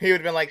 He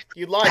would have been like,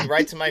 "You lied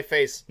right to my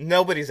face.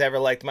 Nobody's ever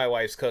liked my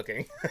wife's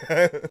cooking."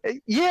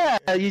 Yeah,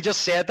 you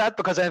just said that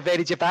because I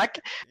invited you back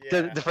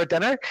for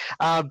dinner.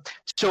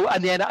 So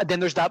and then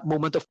there's that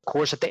moment, of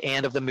course, at the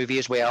end of the movie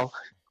as well,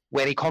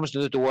 when he comes to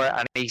the door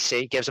and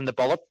gives him the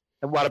bullet.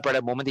 And what a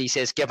brilliant moment. He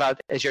says, "Give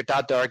out, is your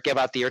dad there? Give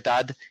out to your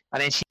dad."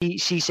 And then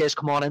she says,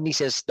 "Come on in." He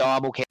says, "No,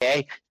 I'm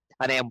okay."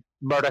 And then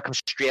Murder comes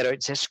straight out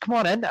and says, "Come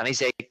on in." And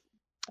he's like,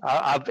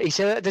 he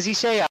said, does he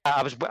say,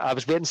 I was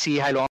waiting to see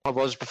how long it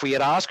was before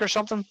you'd ask or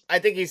something? I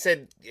think he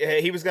said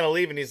he was going to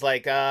leave, and he's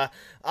like, where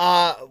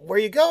are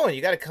you going?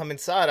 You got to come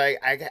inside.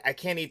 I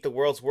can't eat the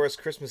world's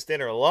worst Christmas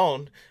dinner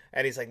alone.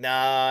 And he's like,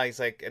 nah. He's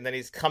like, and then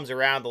he comes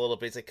around a little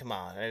bit. He's like, come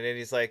on. And then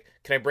he's like,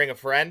 can I bring a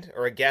friend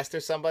or a guest or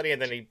somebody?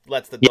 And then he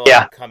lets the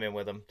dog come in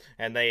with him.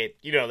 And they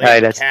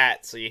have a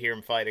cat, so you hear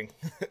him fighting.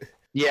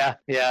 Yeah,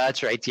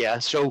 that's right. Yeah.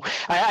 So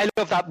I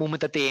love that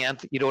moment at the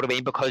end, you know what I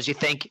mean? Because you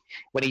think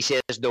when he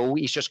says no,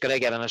 he's just going to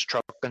get in his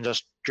truck and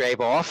just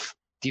drive off.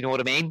 Do you know what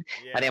I mean?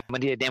 Yeah.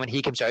 And then when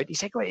he comes out,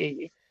 he's like,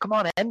 "Wait, come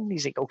on in." And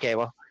he's like, "Okay,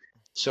 well."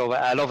 So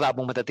I love that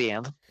moment at the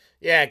end.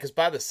 Yeah, because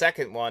by the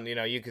second one,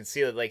 you can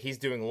see that like he's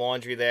doing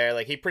laundry there.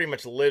 Like he pretty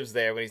much lives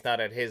there when he's not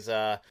at his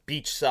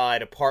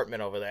beachside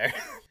apartment over there.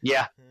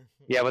 Yeah,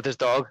 with his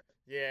dog.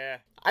 Yeah,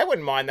 I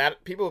wouldn't mind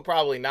that. People would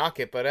probably knock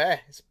it, but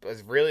it's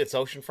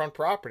oceanfront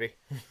property.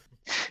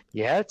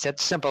 Yeah,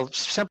 it's simple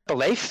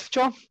life,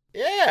 John.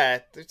 Yeah,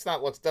 it's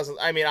not what doesn't.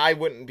 I mean, I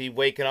wouldn't be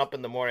waking up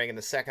in the morning and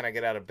the second I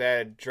get out of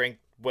bed, drink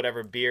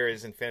whatever beer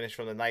is and finish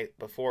from the night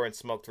before and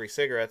smoke 3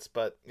 cigarettes.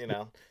 But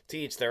to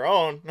each their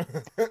own.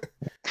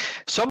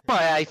 Somehow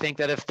I think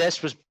that if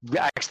this was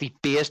actually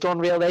based on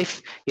real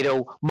life,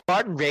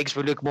 Martin Riggs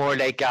would look more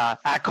like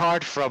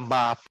Eckhart from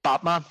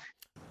Batman.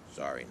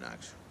 Sorry,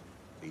 Knox.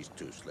 These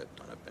two slipped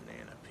on a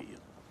banana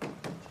peel.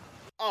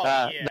 Oh,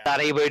 yeah.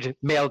 That he would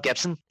Mel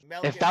Gibson.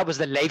 If that was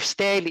the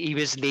lifestyle he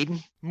was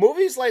leading.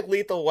 Movies like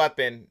Lethal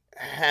Weapon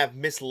have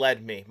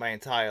misled me my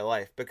entire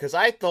life because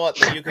I thought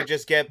that you could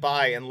just get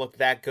by and look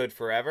that good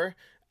forever.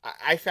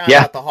 I found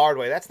out the hard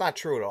way. That's not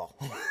true at all.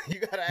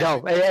 You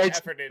gotta put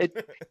effort in.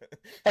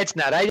 It's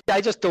not.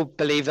 I just don't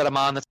believe that a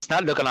man that's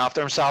not looking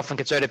after himself and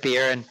gets out a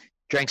beer and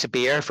drinks a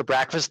beer for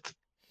breakfast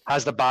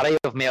has the body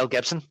of Mel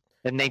Gibson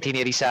in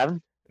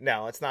 1987.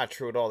 No, it's not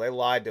true at all. They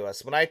lied to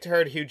us. When I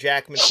heard Hugh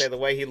Jackman say the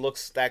way he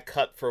looks that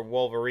cut for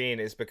Wolverine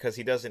is because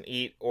he doesn't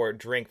eat or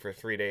drink for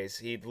 3 days.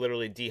 He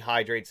literally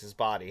dehydrates his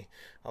body.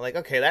 I'm like,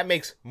 okay, that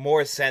makes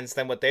more sense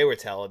than what they were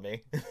telling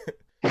me.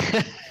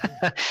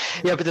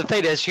 Yeah, but the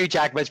thing is, Hugh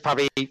Jackman's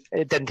probably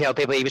didn't tell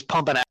people he was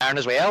pumping iron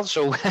as well.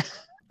 So,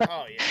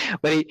 oh yeah.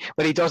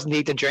 When he doesn't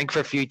eat and drink for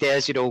a few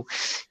days,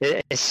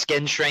 his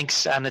skin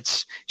shrinks and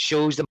it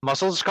shows the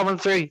muscles coming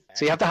through.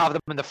 So you have to have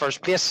them in the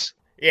first place.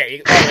 Yeah,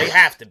 they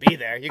have to be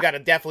there. You got to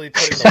definitely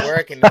put in the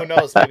work, and who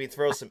knows, maybe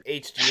throw some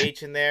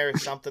HGH in there or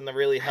something to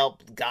really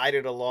help guide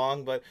it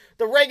along. But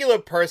the regular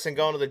person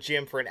going to the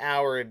gym for an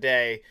hour a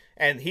day,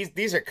 and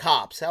these are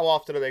cops. How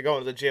often are they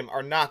going to the gym?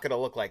 Are not going to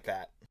look like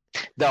that.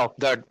 No,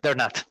 they're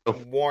not.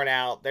 Worn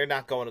out. They're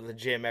not going to the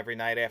gym every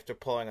night after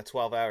pulling a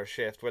 12-hour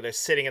shift where they're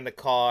sitting in the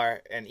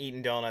car and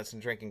eating donuts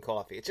and drinking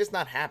coffee. It's just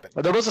not happening.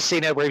 Well, there was a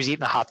scene where he was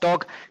eating a hot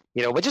dog,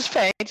 which is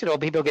fine.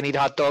 People can eat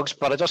hot dogs,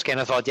 but I just kind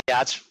of thought,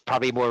 it's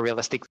probably more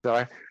realistic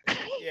there.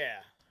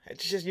 Yeah.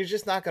 It's just you're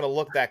just not going to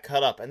look that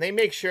cut up. And they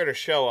make sure to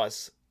show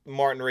us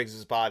Martin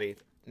Riggs' body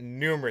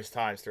numerous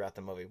times throughout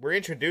the movie. We're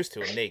introduced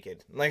to him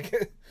naked.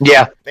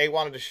 They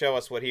wanted to show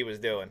us what he was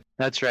doing.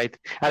 That's right.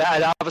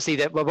 And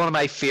obviously, one of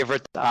my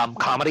favorite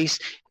comedies,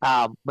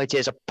 which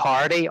is a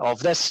parody of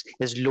this,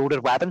 is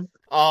Loaded Weapon.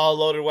 Oh,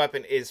 Loaded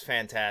Weapon is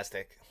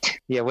fantastic.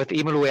 Yeah, with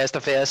Emilio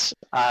Estevez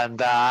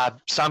and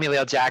Samuel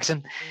L. Jackson.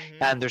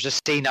 Mm-hmm. And there's a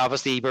scene,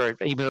 obviously, where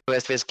Emilio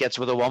Estevez gets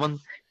with a woman,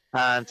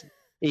 and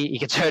he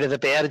gets out of the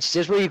bed, and she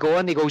says, "Where are you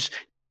going?" He goes,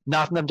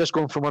 "Nothing, I'm just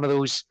going for one of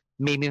those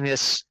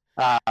meaningless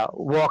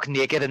walk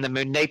naked in the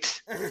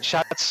moonlight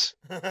shots."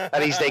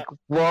 And he's like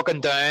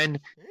walking down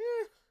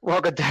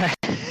out of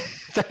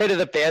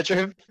the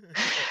bedroom.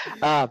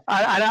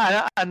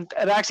 And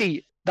it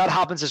actually, that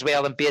happens as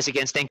well in Basic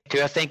Instinct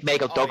too. I think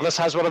Michael Douglas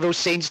has one of those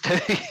scenes too.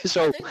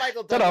 So I think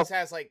Michael Douglas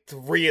has like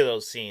 3 of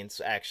those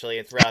scenes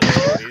actually throughout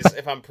the movies,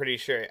 if I'm pretty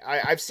sure.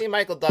 I've seen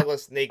Michael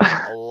Douglas naked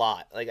a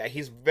lot. Like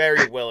he's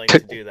very willing to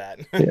do that.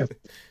 Yeah.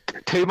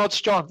 Too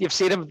much, John. You've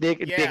seen him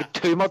naked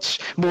too much,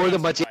 more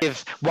than what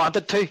you've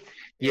wanted to.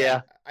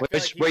 Yeah.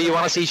 Where you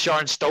want to see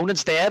Sharon Stone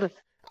instead?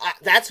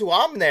 That's who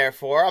I'm there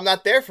for. I'm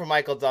not there for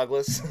Michael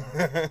Douglas.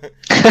 But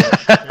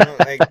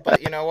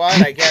you know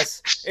what? I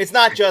guess it's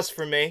not just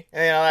for me.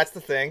 That's the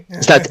thing.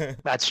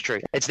 That's true.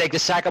 It's like the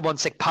second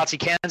one's like Patsy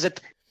Kensit.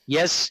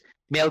 Yes.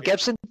 Mel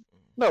Gibson?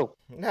 No,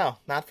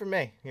 not for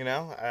me.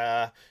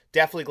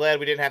 Definitely glad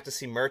we didn't have to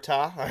see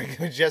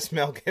Murtaugh. Just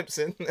Mel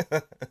Gibson.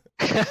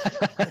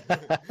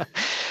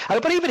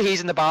 But even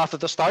he's in the bath at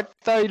the start.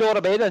 You know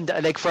what I mean? And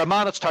like for a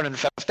man that's turning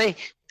 50,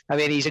 I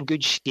mean, he's in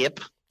good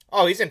shape.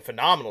 Oh, he's in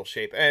phenomenal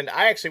shape, and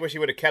I actually wish he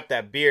would have kept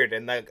that beard.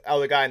 And the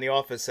other guy in the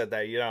office said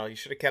that, you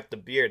should have kept the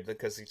beard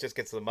because he just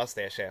gets the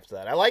mustache after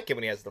that. I like it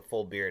when he has the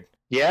full beard.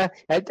 Yeah,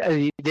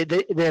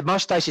 the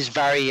mustache is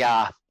very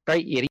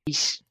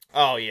 80s.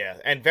 Oh yeah,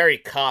 and very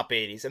cop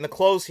 80s, and the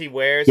clothes he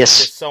wears Yes.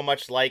 is just so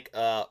much like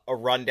a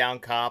rundown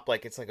cop.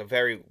 Like it's like a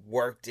very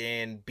worked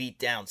in, beat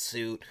down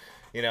suit.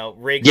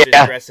 Riggs just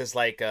dresses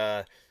like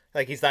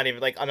he's not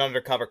even like an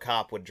undercover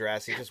cop would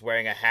dress. He's just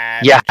wearing a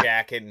hat, a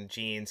jacket, and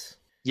jeans.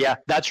 Yeah,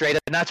 that's right,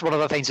 and that's one of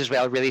the things as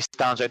well really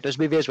stands out in this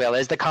movie as well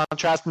is the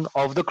contrasting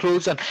of the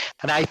clothes, and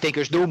I think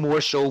there's no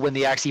more so when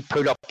they actually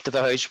pull up to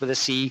the house where they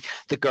see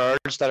the girls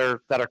that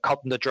are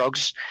cutting the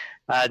drugs,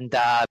 and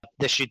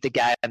they shoot the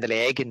guy in the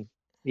leg, and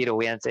he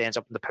ends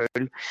up in the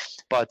pool.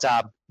 But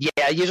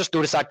yeah, you just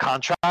notice that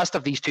contrast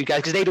of these two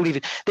guys because they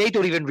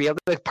don't even realize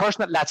the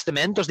person that lets them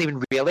in doesn't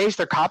even realize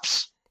they're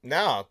cops.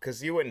 No,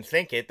 because you wouldn't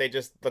think it.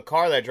 The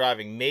car they're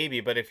driving,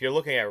 maybe, but if you're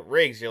looking at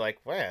Riggs, you're like,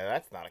 well,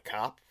 that's not a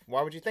cop.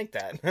 Why would you think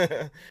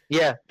that?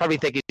 Yeah, probably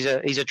think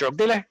he's a drug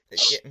dealer.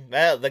 Yeah,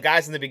 well, the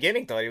guys in the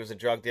beginning thought he was a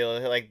drug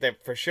dealer. Like,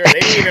 for sure.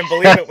 They didn't even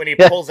believe it when he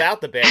pulls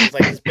out the badge. He's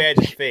like, this badge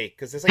is fake.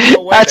 Because there's like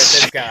no way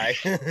that's this guy.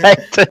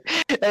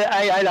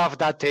 I laugh at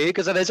that too,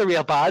 because it is a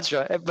real badge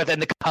within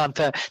the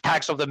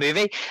context of the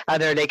movie.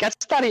 And they're like,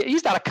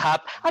 he's not a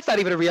cop. That's not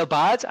even a real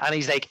badge. And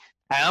he's like,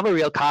 I am a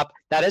real cop.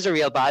 That is a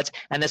real badge.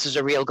 And this is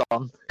a real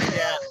gun.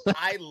 Yeah,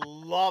 I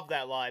love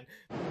that line.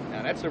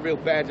 Now that's a real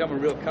badge. I'm a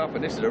real cop,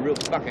 and this is a real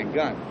fucking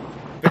gun.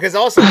 Because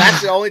also,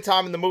 that's the only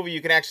time in the movie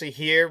you can actually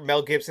hear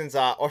Mel Gibson's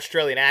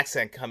Australian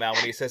accent come out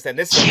when he says that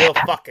this is a real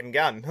fucking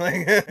gun.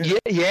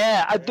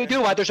 Yeah. Do you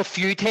know what? There's a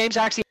few times,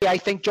 actually, I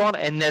think, John,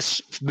 in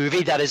this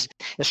movie that his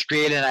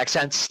Australian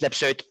accent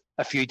slips out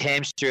a few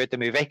times throughout the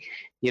movie.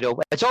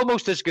 It's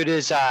almost as good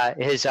as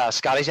his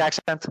Scottish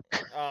accent.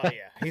 Oh, yeah.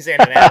 He's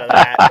in and out of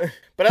that.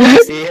 But at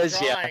least he is,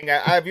 trying.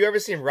 Yeah. Have you ever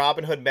seen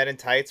Robin Hood Men in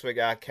Tights with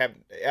Kevin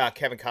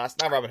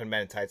Costner? Not Robin Hood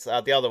Men in Tights.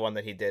 The other one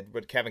that he did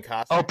with Kevin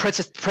Costner. Oh, Prince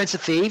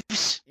of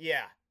Thieves?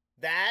 Yeah.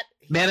 That.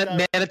 Men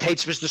in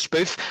Tights was the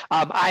spoof.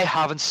 I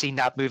haven't seen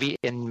that movie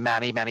in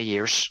many, many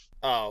years.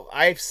 Oh,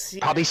 I've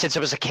seen probably since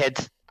I was a kid.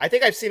 I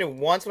think I've seen it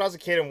once when I was a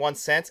kid and once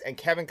since. And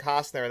Kevin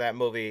Costner in that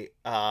movie,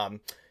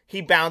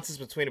 he bounces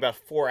between about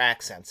 4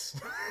 accents.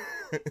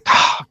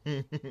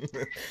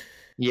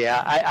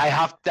 Yeah, I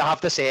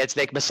have to say it's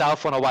like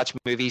myself when I watch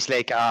movies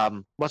like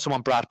what's the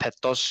one Brad Pitt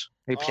does?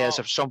 Who plays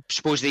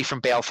supposedly from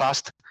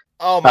Belfast.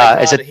 Oh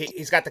my god,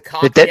 he's got the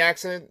Cockney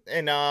accent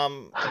and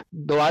No,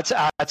 that's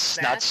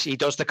Snatch. He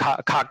does the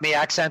Cockney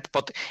accent,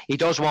 but he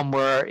does one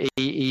where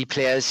he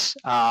plays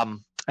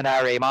an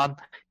IRA man.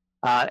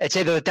 It's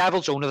either the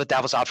Devil's Own or the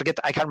Devil's Advocate.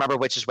 I can't remember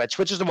which is which.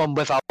 Which is the one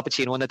with Al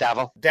Pacino and the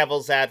Devil?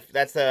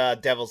 That's the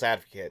Devil's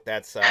Advocate.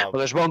 That's well,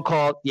 there's one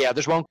called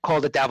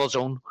the Devil's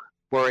Own,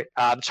 where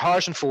it's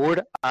Harrison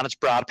Ford and it's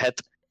Brad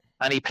Pitt,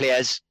 and he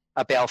plays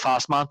a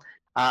Belfast man,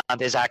 and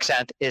his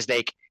accent is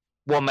like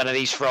 1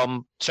 minute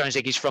sounds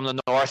like he's from the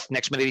north,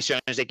 next minute he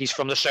sounds like he's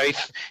from the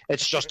south.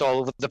 It's just all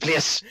over the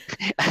place.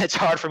 It's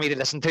hard for me to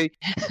listen to.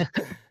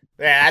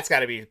 Yeah, that's got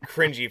to be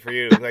cringy for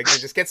you. Like, you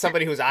just get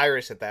somebody who's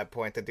Irish at that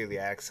point to do the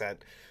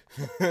accent.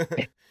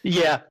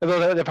 Yeah,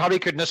 well, they probably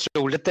couldn't have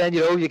sold it then.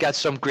 You got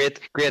some great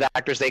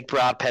actors like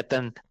Brad Pitt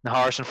and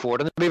Harrison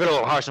Ford, and maybe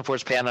Harrison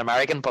Ford's playing an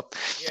American, but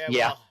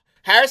yeah. Well,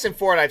 Harrison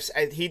Ford,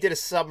 he did a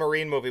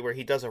submarine movie where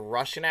he does a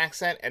Russian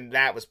accent, and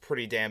that was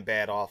pretty damn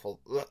bad,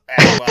 awful.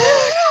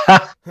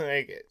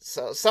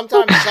 So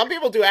sometimes some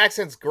people do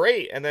accents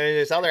great, and then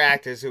there's other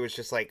actors who was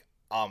just like,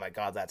 oh my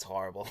god, that's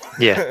horrible.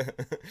 Yeah.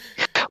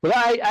 Well,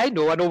 I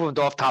know we went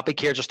off topic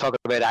here just talking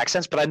about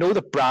accents, but I know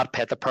that Brad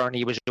Pitt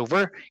apparently was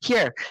over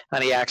here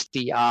and he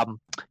actually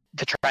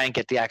to try and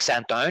get the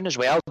accent down as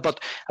well. But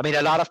I mean,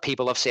 a lot of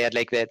people have said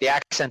like the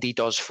accent he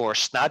does for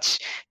Snatch,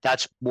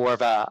 that's more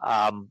of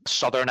a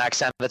southern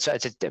accent. It's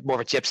more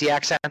of a gypsy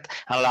accent, and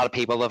a lot of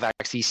people have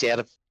actually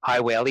said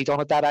how well he done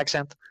at that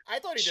accent. I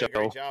thought he did a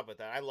great job with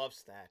that. I love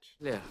Snatch.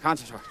 Yeah,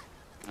 concentrate.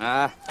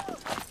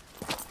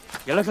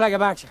 You look like a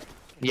boxer.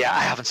 Yeah, I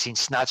haven't seen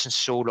Snatch in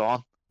so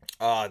long.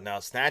 Oh, no,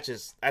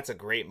 that's a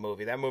great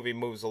movie. That movie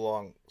moves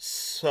along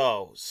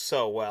so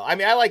well. I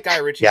mean, I like Guy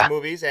Ritchie's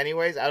movies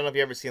anyways. I don't know if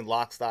you've ever seen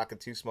Lock, Stock,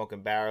 and Two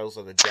Smoking Barrels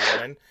or The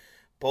Gentleman.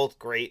 Both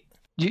great.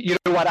 You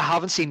know what? I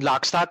haven't seen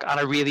Lock, Stock, and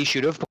I really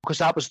should have, because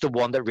that was the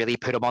one that really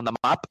put him on the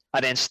map.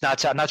 And then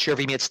Snatch, I'm not sure if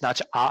he made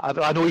Snatch.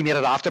 I know he made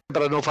it after,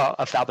 but I don't know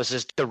if that was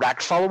his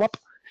direct follow-up.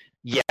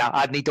 Yeah,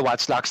 I'd need to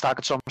watch Lock, Stock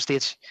at some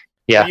stage.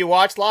 Yeah. When you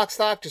watch Lock,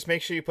 Stock, just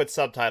make sure you put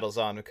subtitles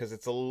on, because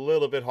it's a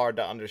little bit hard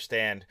to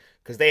understand,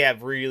 because they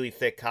have really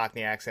thick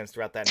Cockney accents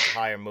throughout that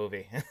entire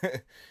movie.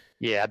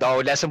 Yeah, no,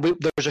 listen,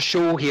 there's a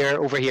show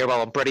over here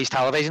on British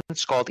television.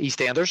 It's called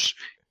EastEnders,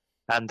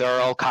 and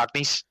they're all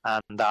Cockneys,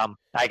 and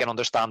I can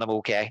understand them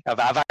okay.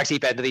 I've actually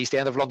been to the East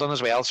End of London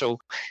as well, so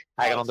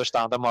I can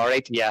understand them all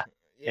right, yeah.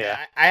 Yeah,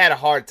 I had a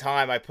hard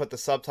time. I put the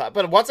subtitle,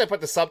 but once I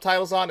put the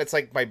subtitles on, it's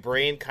like my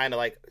brain kind of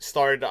like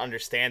started to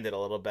understand it a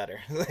little better.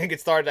 Like it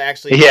started to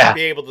actually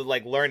be able to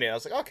like learn it. I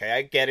was like, okay,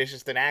 I get it. It's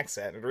just an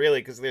accent, and really,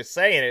 because they're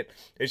saying it,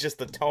 it's just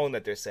the tone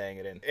that they're saying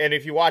it in. And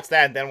if you watch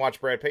that and then watch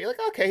Brad Pitt, you're like,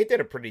 okay, he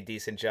did a pretty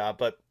decent job,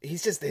 but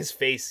he's just his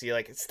face. You're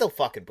like, it's still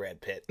fucking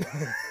Brad Pitt.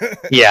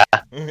 Yeah,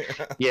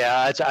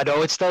 I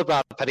know it's still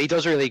Brad Pitt. He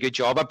does a really good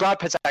job. But Brad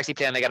Pitt's actually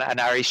playing like an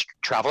Irish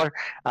traveller,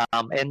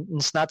 in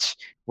Snatch.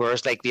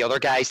 Whereas, like, the other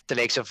guys, the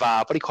likes of,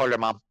 what do you call their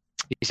man?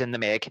 He's in the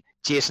Meg.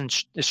 Jason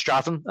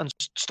Statham and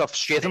stuff.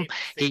 Statham.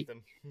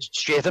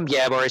 Statham,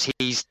 yeah, whereas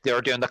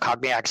they're doing the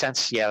Cockney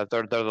accents. Yeah,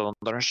 they're the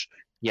Londoners.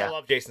 Yeah. I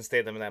love Jason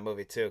Statham in that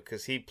movie, too,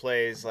 because he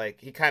plays, like,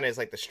 he kind of is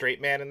like the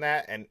straight man in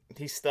that, and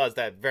he does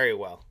that very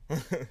well.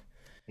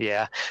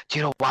 Yeah. Do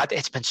you know what?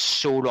 It's been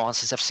so long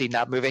since I've seen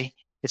that movie.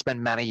 It's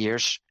been many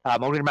years. I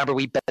only remember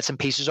wee bits and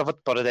pieces of it,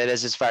 but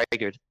it's very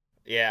good.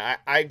 Yeah,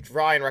 I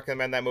try and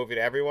recommend that movie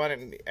to everyone,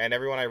 and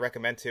everyone I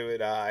recommend to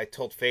it, I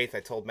told Faith, I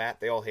told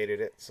Matt, they all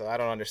hated it, so I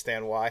don't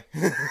understand why.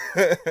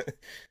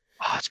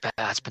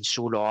 It's been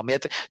so long,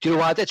 mate. Do you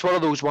know what? It's one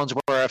of those ones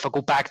where if I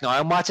go back now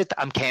and watch it,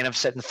 I'm kind of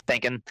sitting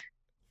thinking,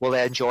 will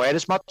I enjoy it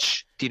as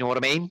much? Do you know what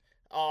I mean?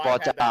 Oh,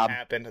 I've had that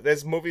happen.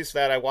 There's movies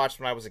that I watched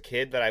when I was a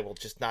kid that I will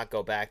just not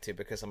go back to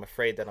because I'm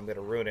afraid that I'm going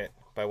to ruin it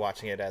by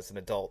watching it as an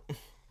adult.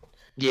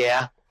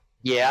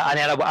 Yeah, and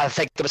then I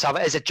think to myself,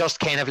 is it just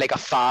kind of like a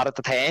fad at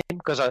the time?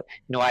 Because I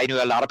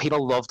knew a lot of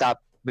people loved that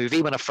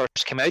movie when it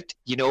first came out,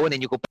 and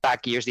then you go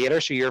back years later,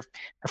 so you're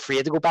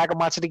afraid to go back and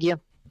watch it again.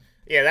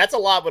 Yeah, that's a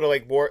lot with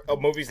like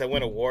movies that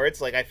win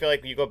awards. Like I feel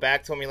like you go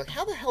back to them, you're like,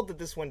 how the hell did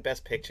this win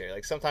Best Picture?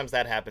 Like sometimes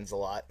that happens a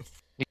lot.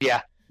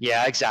 Yeah,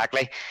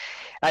 exactly.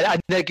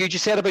 And like you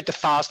just said about the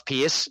fast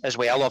pace as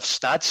well of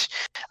Snatch.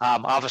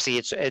 Obviously,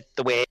 it's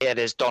the way it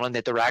is done in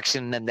the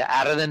direction and the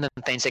editing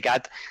and things like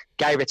that.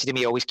 Guy Ritchie to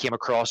me always came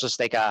across as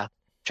like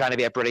trying to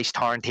be a British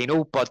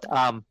Tarantino, but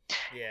I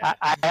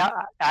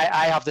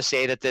have to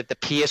say that the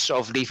pace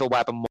of Lethal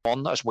Weapon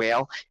 1 as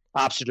well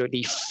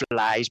absolutely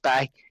flies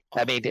by.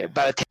 I mean,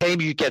 by the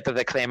time you get to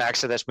the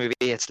climax of this movie,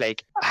 it's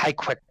like, how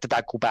quick did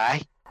that go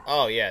by?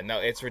 Oh yeah, no,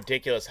 it's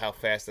ridiculous how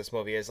fast this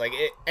movie is. Like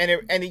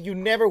and you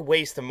never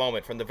waste a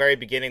moment. From the very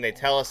beginning, they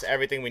tell us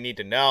everything we need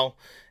to know,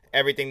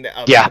 everything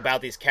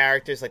about these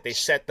characters. Like they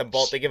set them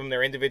both, they give them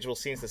their individual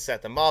scenes to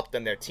set them up,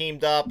 then they're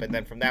teamed up, and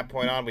then from that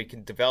point on, we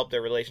can develop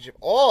their relationship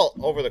all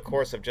over the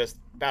course of just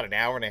about an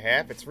hour and a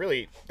half. It's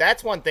really,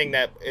 that's one thing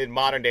that in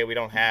modern day we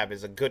don't have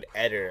is a good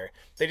editor.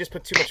 They just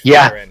put too much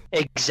filler in.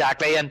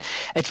 Exactly, and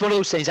it's one of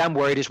those things I'm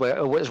worried as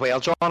well,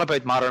 John,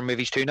 about modern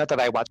movies too. Not that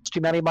I watch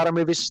too many modern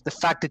movies. The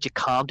fact that you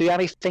can't do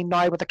anything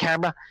now with the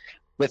camera,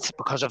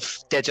 because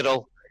of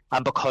digital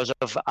and because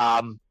of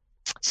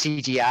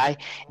CGI,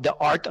 the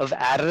art of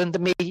editing to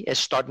me is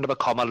starting to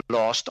become a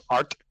lost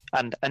art.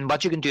 And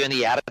what you can do in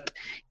the edit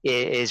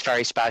is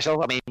very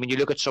special. I mean, when you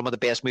look at some of the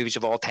best movies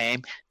of all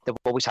time, they've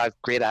always had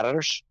great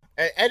editors.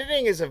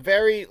 Editing is a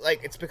very,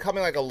 like, it's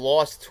becoming like a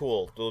lost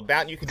tool. The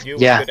amount you can do with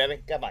good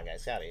editing. Come on,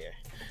 guys, out of here.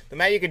 The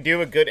amount you can do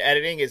with good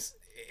editing is,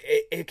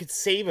 it could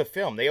save a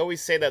film. They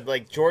always say that,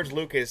 like, George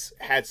Lucas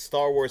had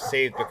Star Wars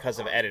saved because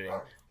of editing.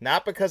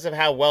 Not because of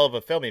how well of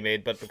a film he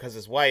made, but because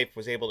his wife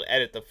was able to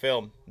edit the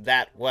film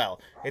that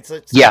well. It's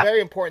a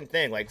very important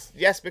thing. Like,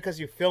 yes, because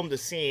you filmed a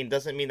scene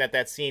doesn't mean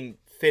that scene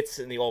fits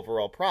in the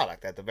overall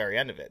product at the very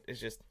end of it. It's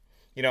just,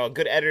 a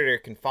good editor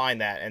can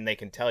find that and they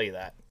can tell you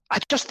that. I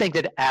just think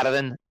that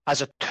editing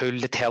as a tool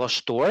to tell a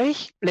story,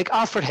 like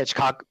Alfred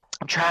Hitchcock,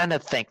 I'm trying to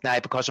think now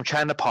because I'm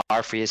trying to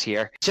paraphrase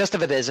here. Just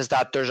of it is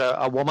that there's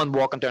a woman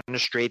walking down the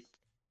street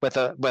with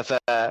a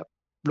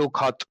low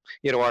cut,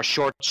 or a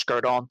short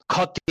skirt on.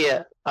 Cut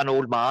to an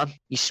old man,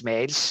 he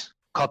smiles.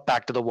 Cut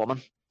back to the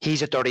woman,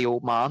 he's a dirty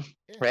old man,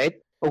 right?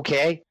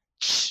 Okay,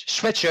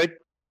 switch out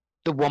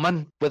the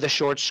woman with a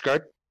short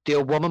skirt to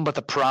a woman with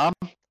a pram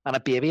and a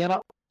baby in it.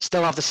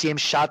 Still have the same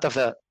shot of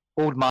the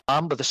old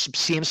man with the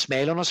same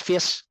smile on his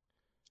face.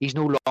 He's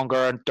no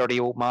longer a dirty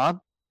old man.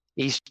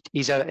 He's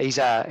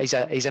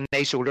a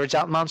nice older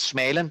gentleman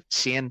smiling,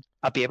 seeing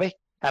a baby,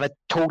 and it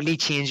totally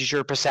changes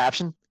your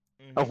perception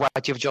of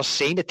what you've just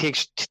seen. It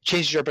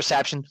changes your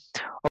perception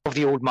of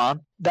the old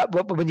man. That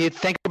when you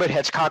think about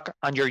Hitchcock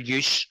and your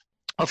use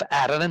of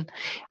editing,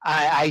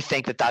 I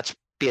think that's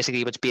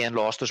basically what's being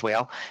lost as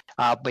well.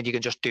 When you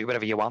can just do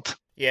whatever you want.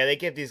 Yeah, they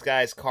give these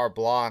guys carte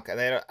blanche, and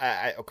and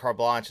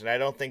I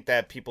don't think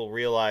that people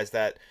realize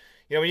that.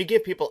 When you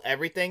give people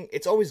everything,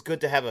 it's always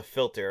good to have a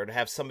filter or to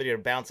have somebody to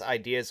bounce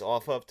ideas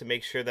off of to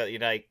make sure that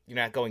you're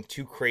not going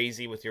too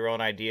crazy with your own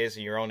ideas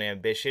and your own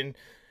ambition.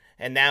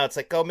 And now it's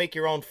like, go make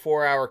your own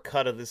 4-hour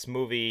cut of this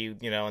movie,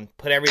 and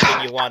put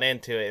everything you want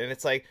into it. And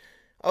it's like,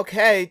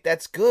 okay,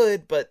 that's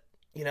good, but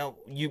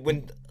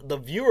when the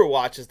viewer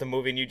watches the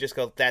movie and you just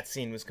go, that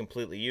scene was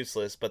completely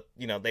useless, but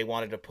they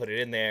wanted to put it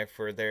in there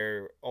for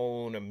their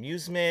own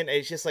amusement.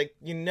 It's just like,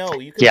 you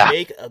can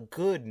make a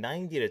good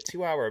 90 to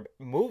 2-hour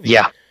movie.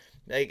 Yeah.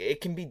 Like, it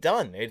can be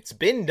done. It's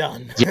been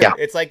done. Yeah.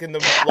 It's like in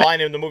the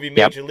line in the movie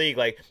Major League,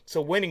 like, it's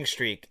a winning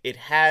streak. It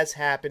has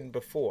happened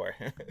before.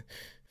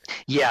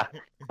 Yeah,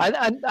 and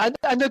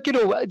look,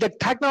 the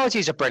technology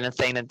is a brilliant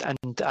thing,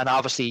 and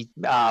obviously,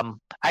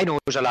 I know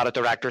there's a lot of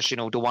directors,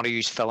 don't want to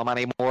use film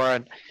anymore,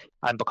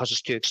 and because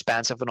it's too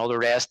expensive and all the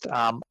rest.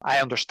 I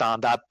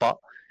understand that, but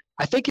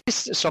I think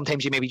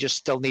sometimes you maybe just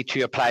still need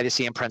to apply the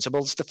same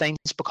principles to things,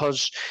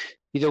 because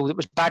it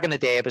was back in the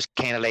day, it was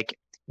kind of like,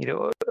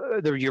 you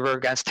were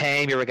against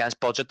time, you were against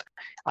budget,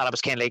 and it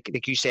was kind of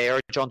like you say,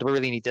 John, do we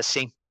really need this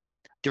scene?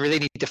 Do we really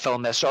need to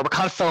film this? Or we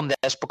can't film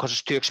this because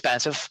it's too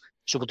expensive,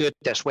 so we'll do it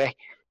this way.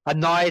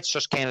 And now it's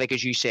just kind of like,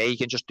 as you say, you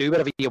can just do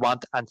whatever you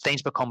want, and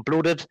things become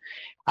bloated.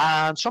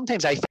 And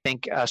sometimes I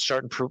think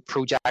certain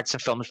projects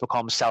and films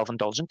become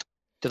self-indulgent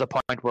to the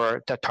point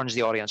where that turns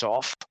the audience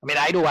off. I mean,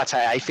 I know that's how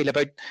I feel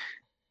about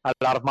a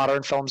lot of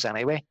modern films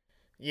anyway.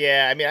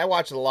 Yeah, I mean, I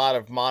watch a lot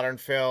of modern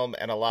film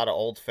and a lot of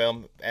old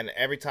film, and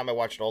every time I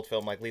watch an old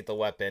film like Lethal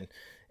Weapon,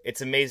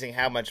 it's amazing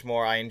how much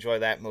more I enjoy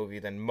that movie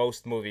than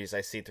most movies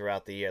I see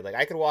throughout the year. Like,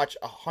 I could watch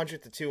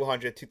 100 to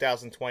 200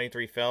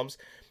 2023 films,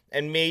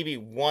 and maybe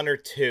one or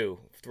two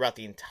throughout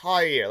the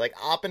entire year. Like,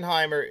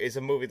 Oppenheimer is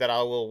a movie that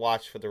I will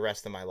watch for the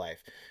rest of my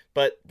life.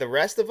 But the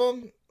rest of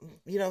them,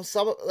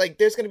 some, like,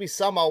 there's going to be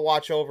some I'll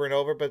watch over and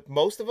over, but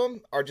most of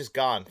them are just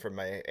gone from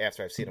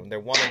after I've seen them. They're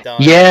one and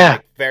done. Yeah.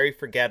 Like, very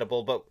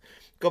forgettable. But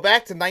go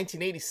back to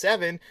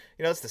 1987,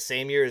 it's the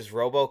same year as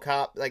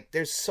RoboCop. Like,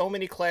 there's so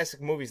many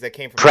classic movies that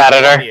came from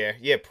Predator. that year.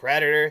 Yeah,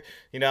 Predator.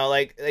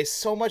 Like, there's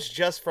so much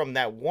just from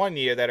that one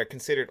year that are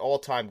considered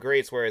all-time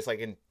greats, whereas, like,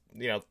 in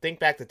think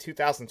back to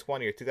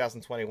 2020 or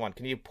 2021.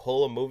 Can you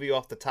pull a movie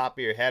off the top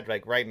of your head,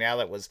 like, right now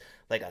that was,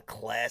 like, a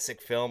classic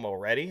film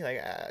already?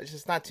 Like, it's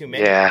just not too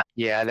many.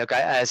 Yeah. Look,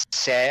 I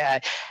say,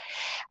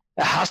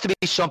 it has to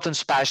be something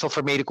special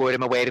for me to go out of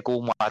my way to go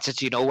and watch it,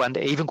 and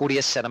even go to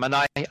a cinema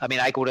now. I mean,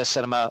 I go to a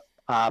cinema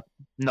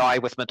now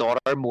with my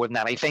daughter more than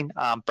anything.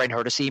 Bring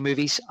her to see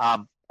movies.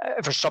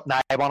 If there's something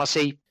I want to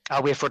see,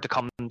 I'll wait for it to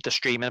come to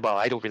streaming. Well,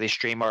 I don't really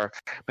stream, or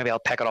maybe I'll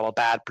pick it up a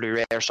bad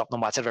Blu-ray or something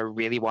and watch it if I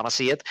really want to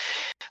see it.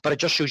 But it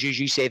just shows you, as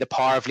you say, the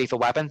power of Lethal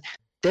Weapon.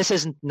 This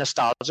isn't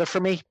nostalgia for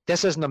me.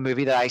 This isn't a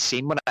movie that I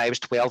seen when I was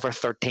 12 or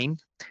 13,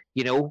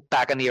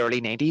 back in the early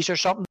 90s or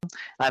something,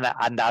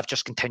 and I've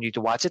just continued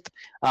to watch it.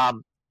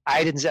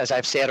 I didn't, as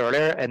I've said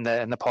earlier in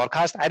the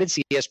podcast, I didn't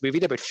see this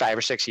movie about 5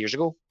 or 6 years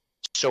ago.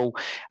 So,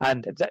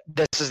 and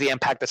this is the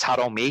impact it's had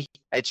on me.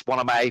 It's one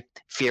of my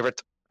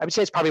favorite. I would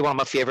say it's probably one of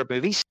my favorite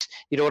movies.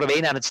 You know what I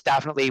mean? And it's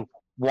definitely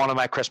one of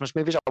my Christmas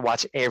movies I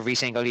watch every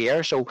single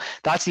year. So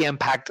that's the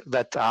impact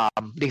that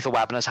Lethal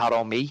Weapon has had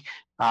on me.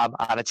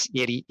 And it's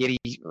 80,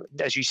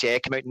 as you say,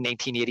 it came out in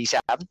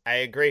 1987. I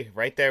agree.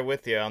 Right there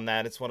with you on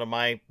that. It's one of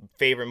my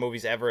favorite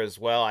movies ever as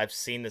well. I've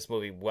seen this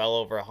movie well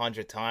over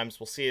 100 times.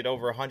 We'll see it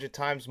over 100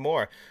 times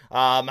more.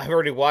 I've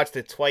already watched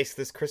it twice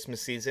this Christmas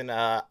season.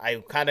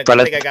 I kind of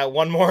think I got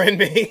one more in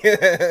me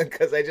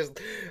because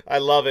I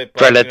love it.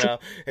 But,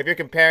 if you're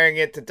comparing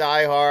it to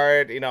Die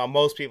Hard,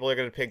 most people are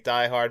going to pick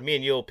Die Hard. Me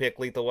and you will pick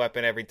Lethal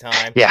Weapon every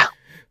time. Yeah.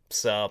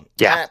 So,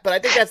 yeah, but I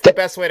think that's the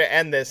best way to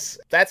end this.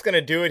 That's going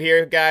to do it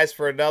here, guys,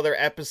 for another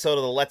episode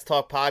of the Let's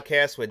Talk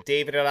podcast with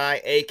David and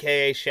I,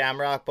 a.k.a.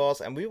 Shamrock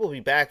Balls, and we will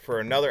be back for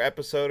another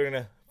episode in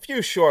a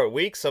few short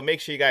weeks, so make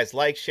sure you guys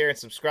like, share, and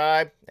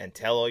subscribe, and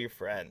tell all your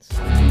friends.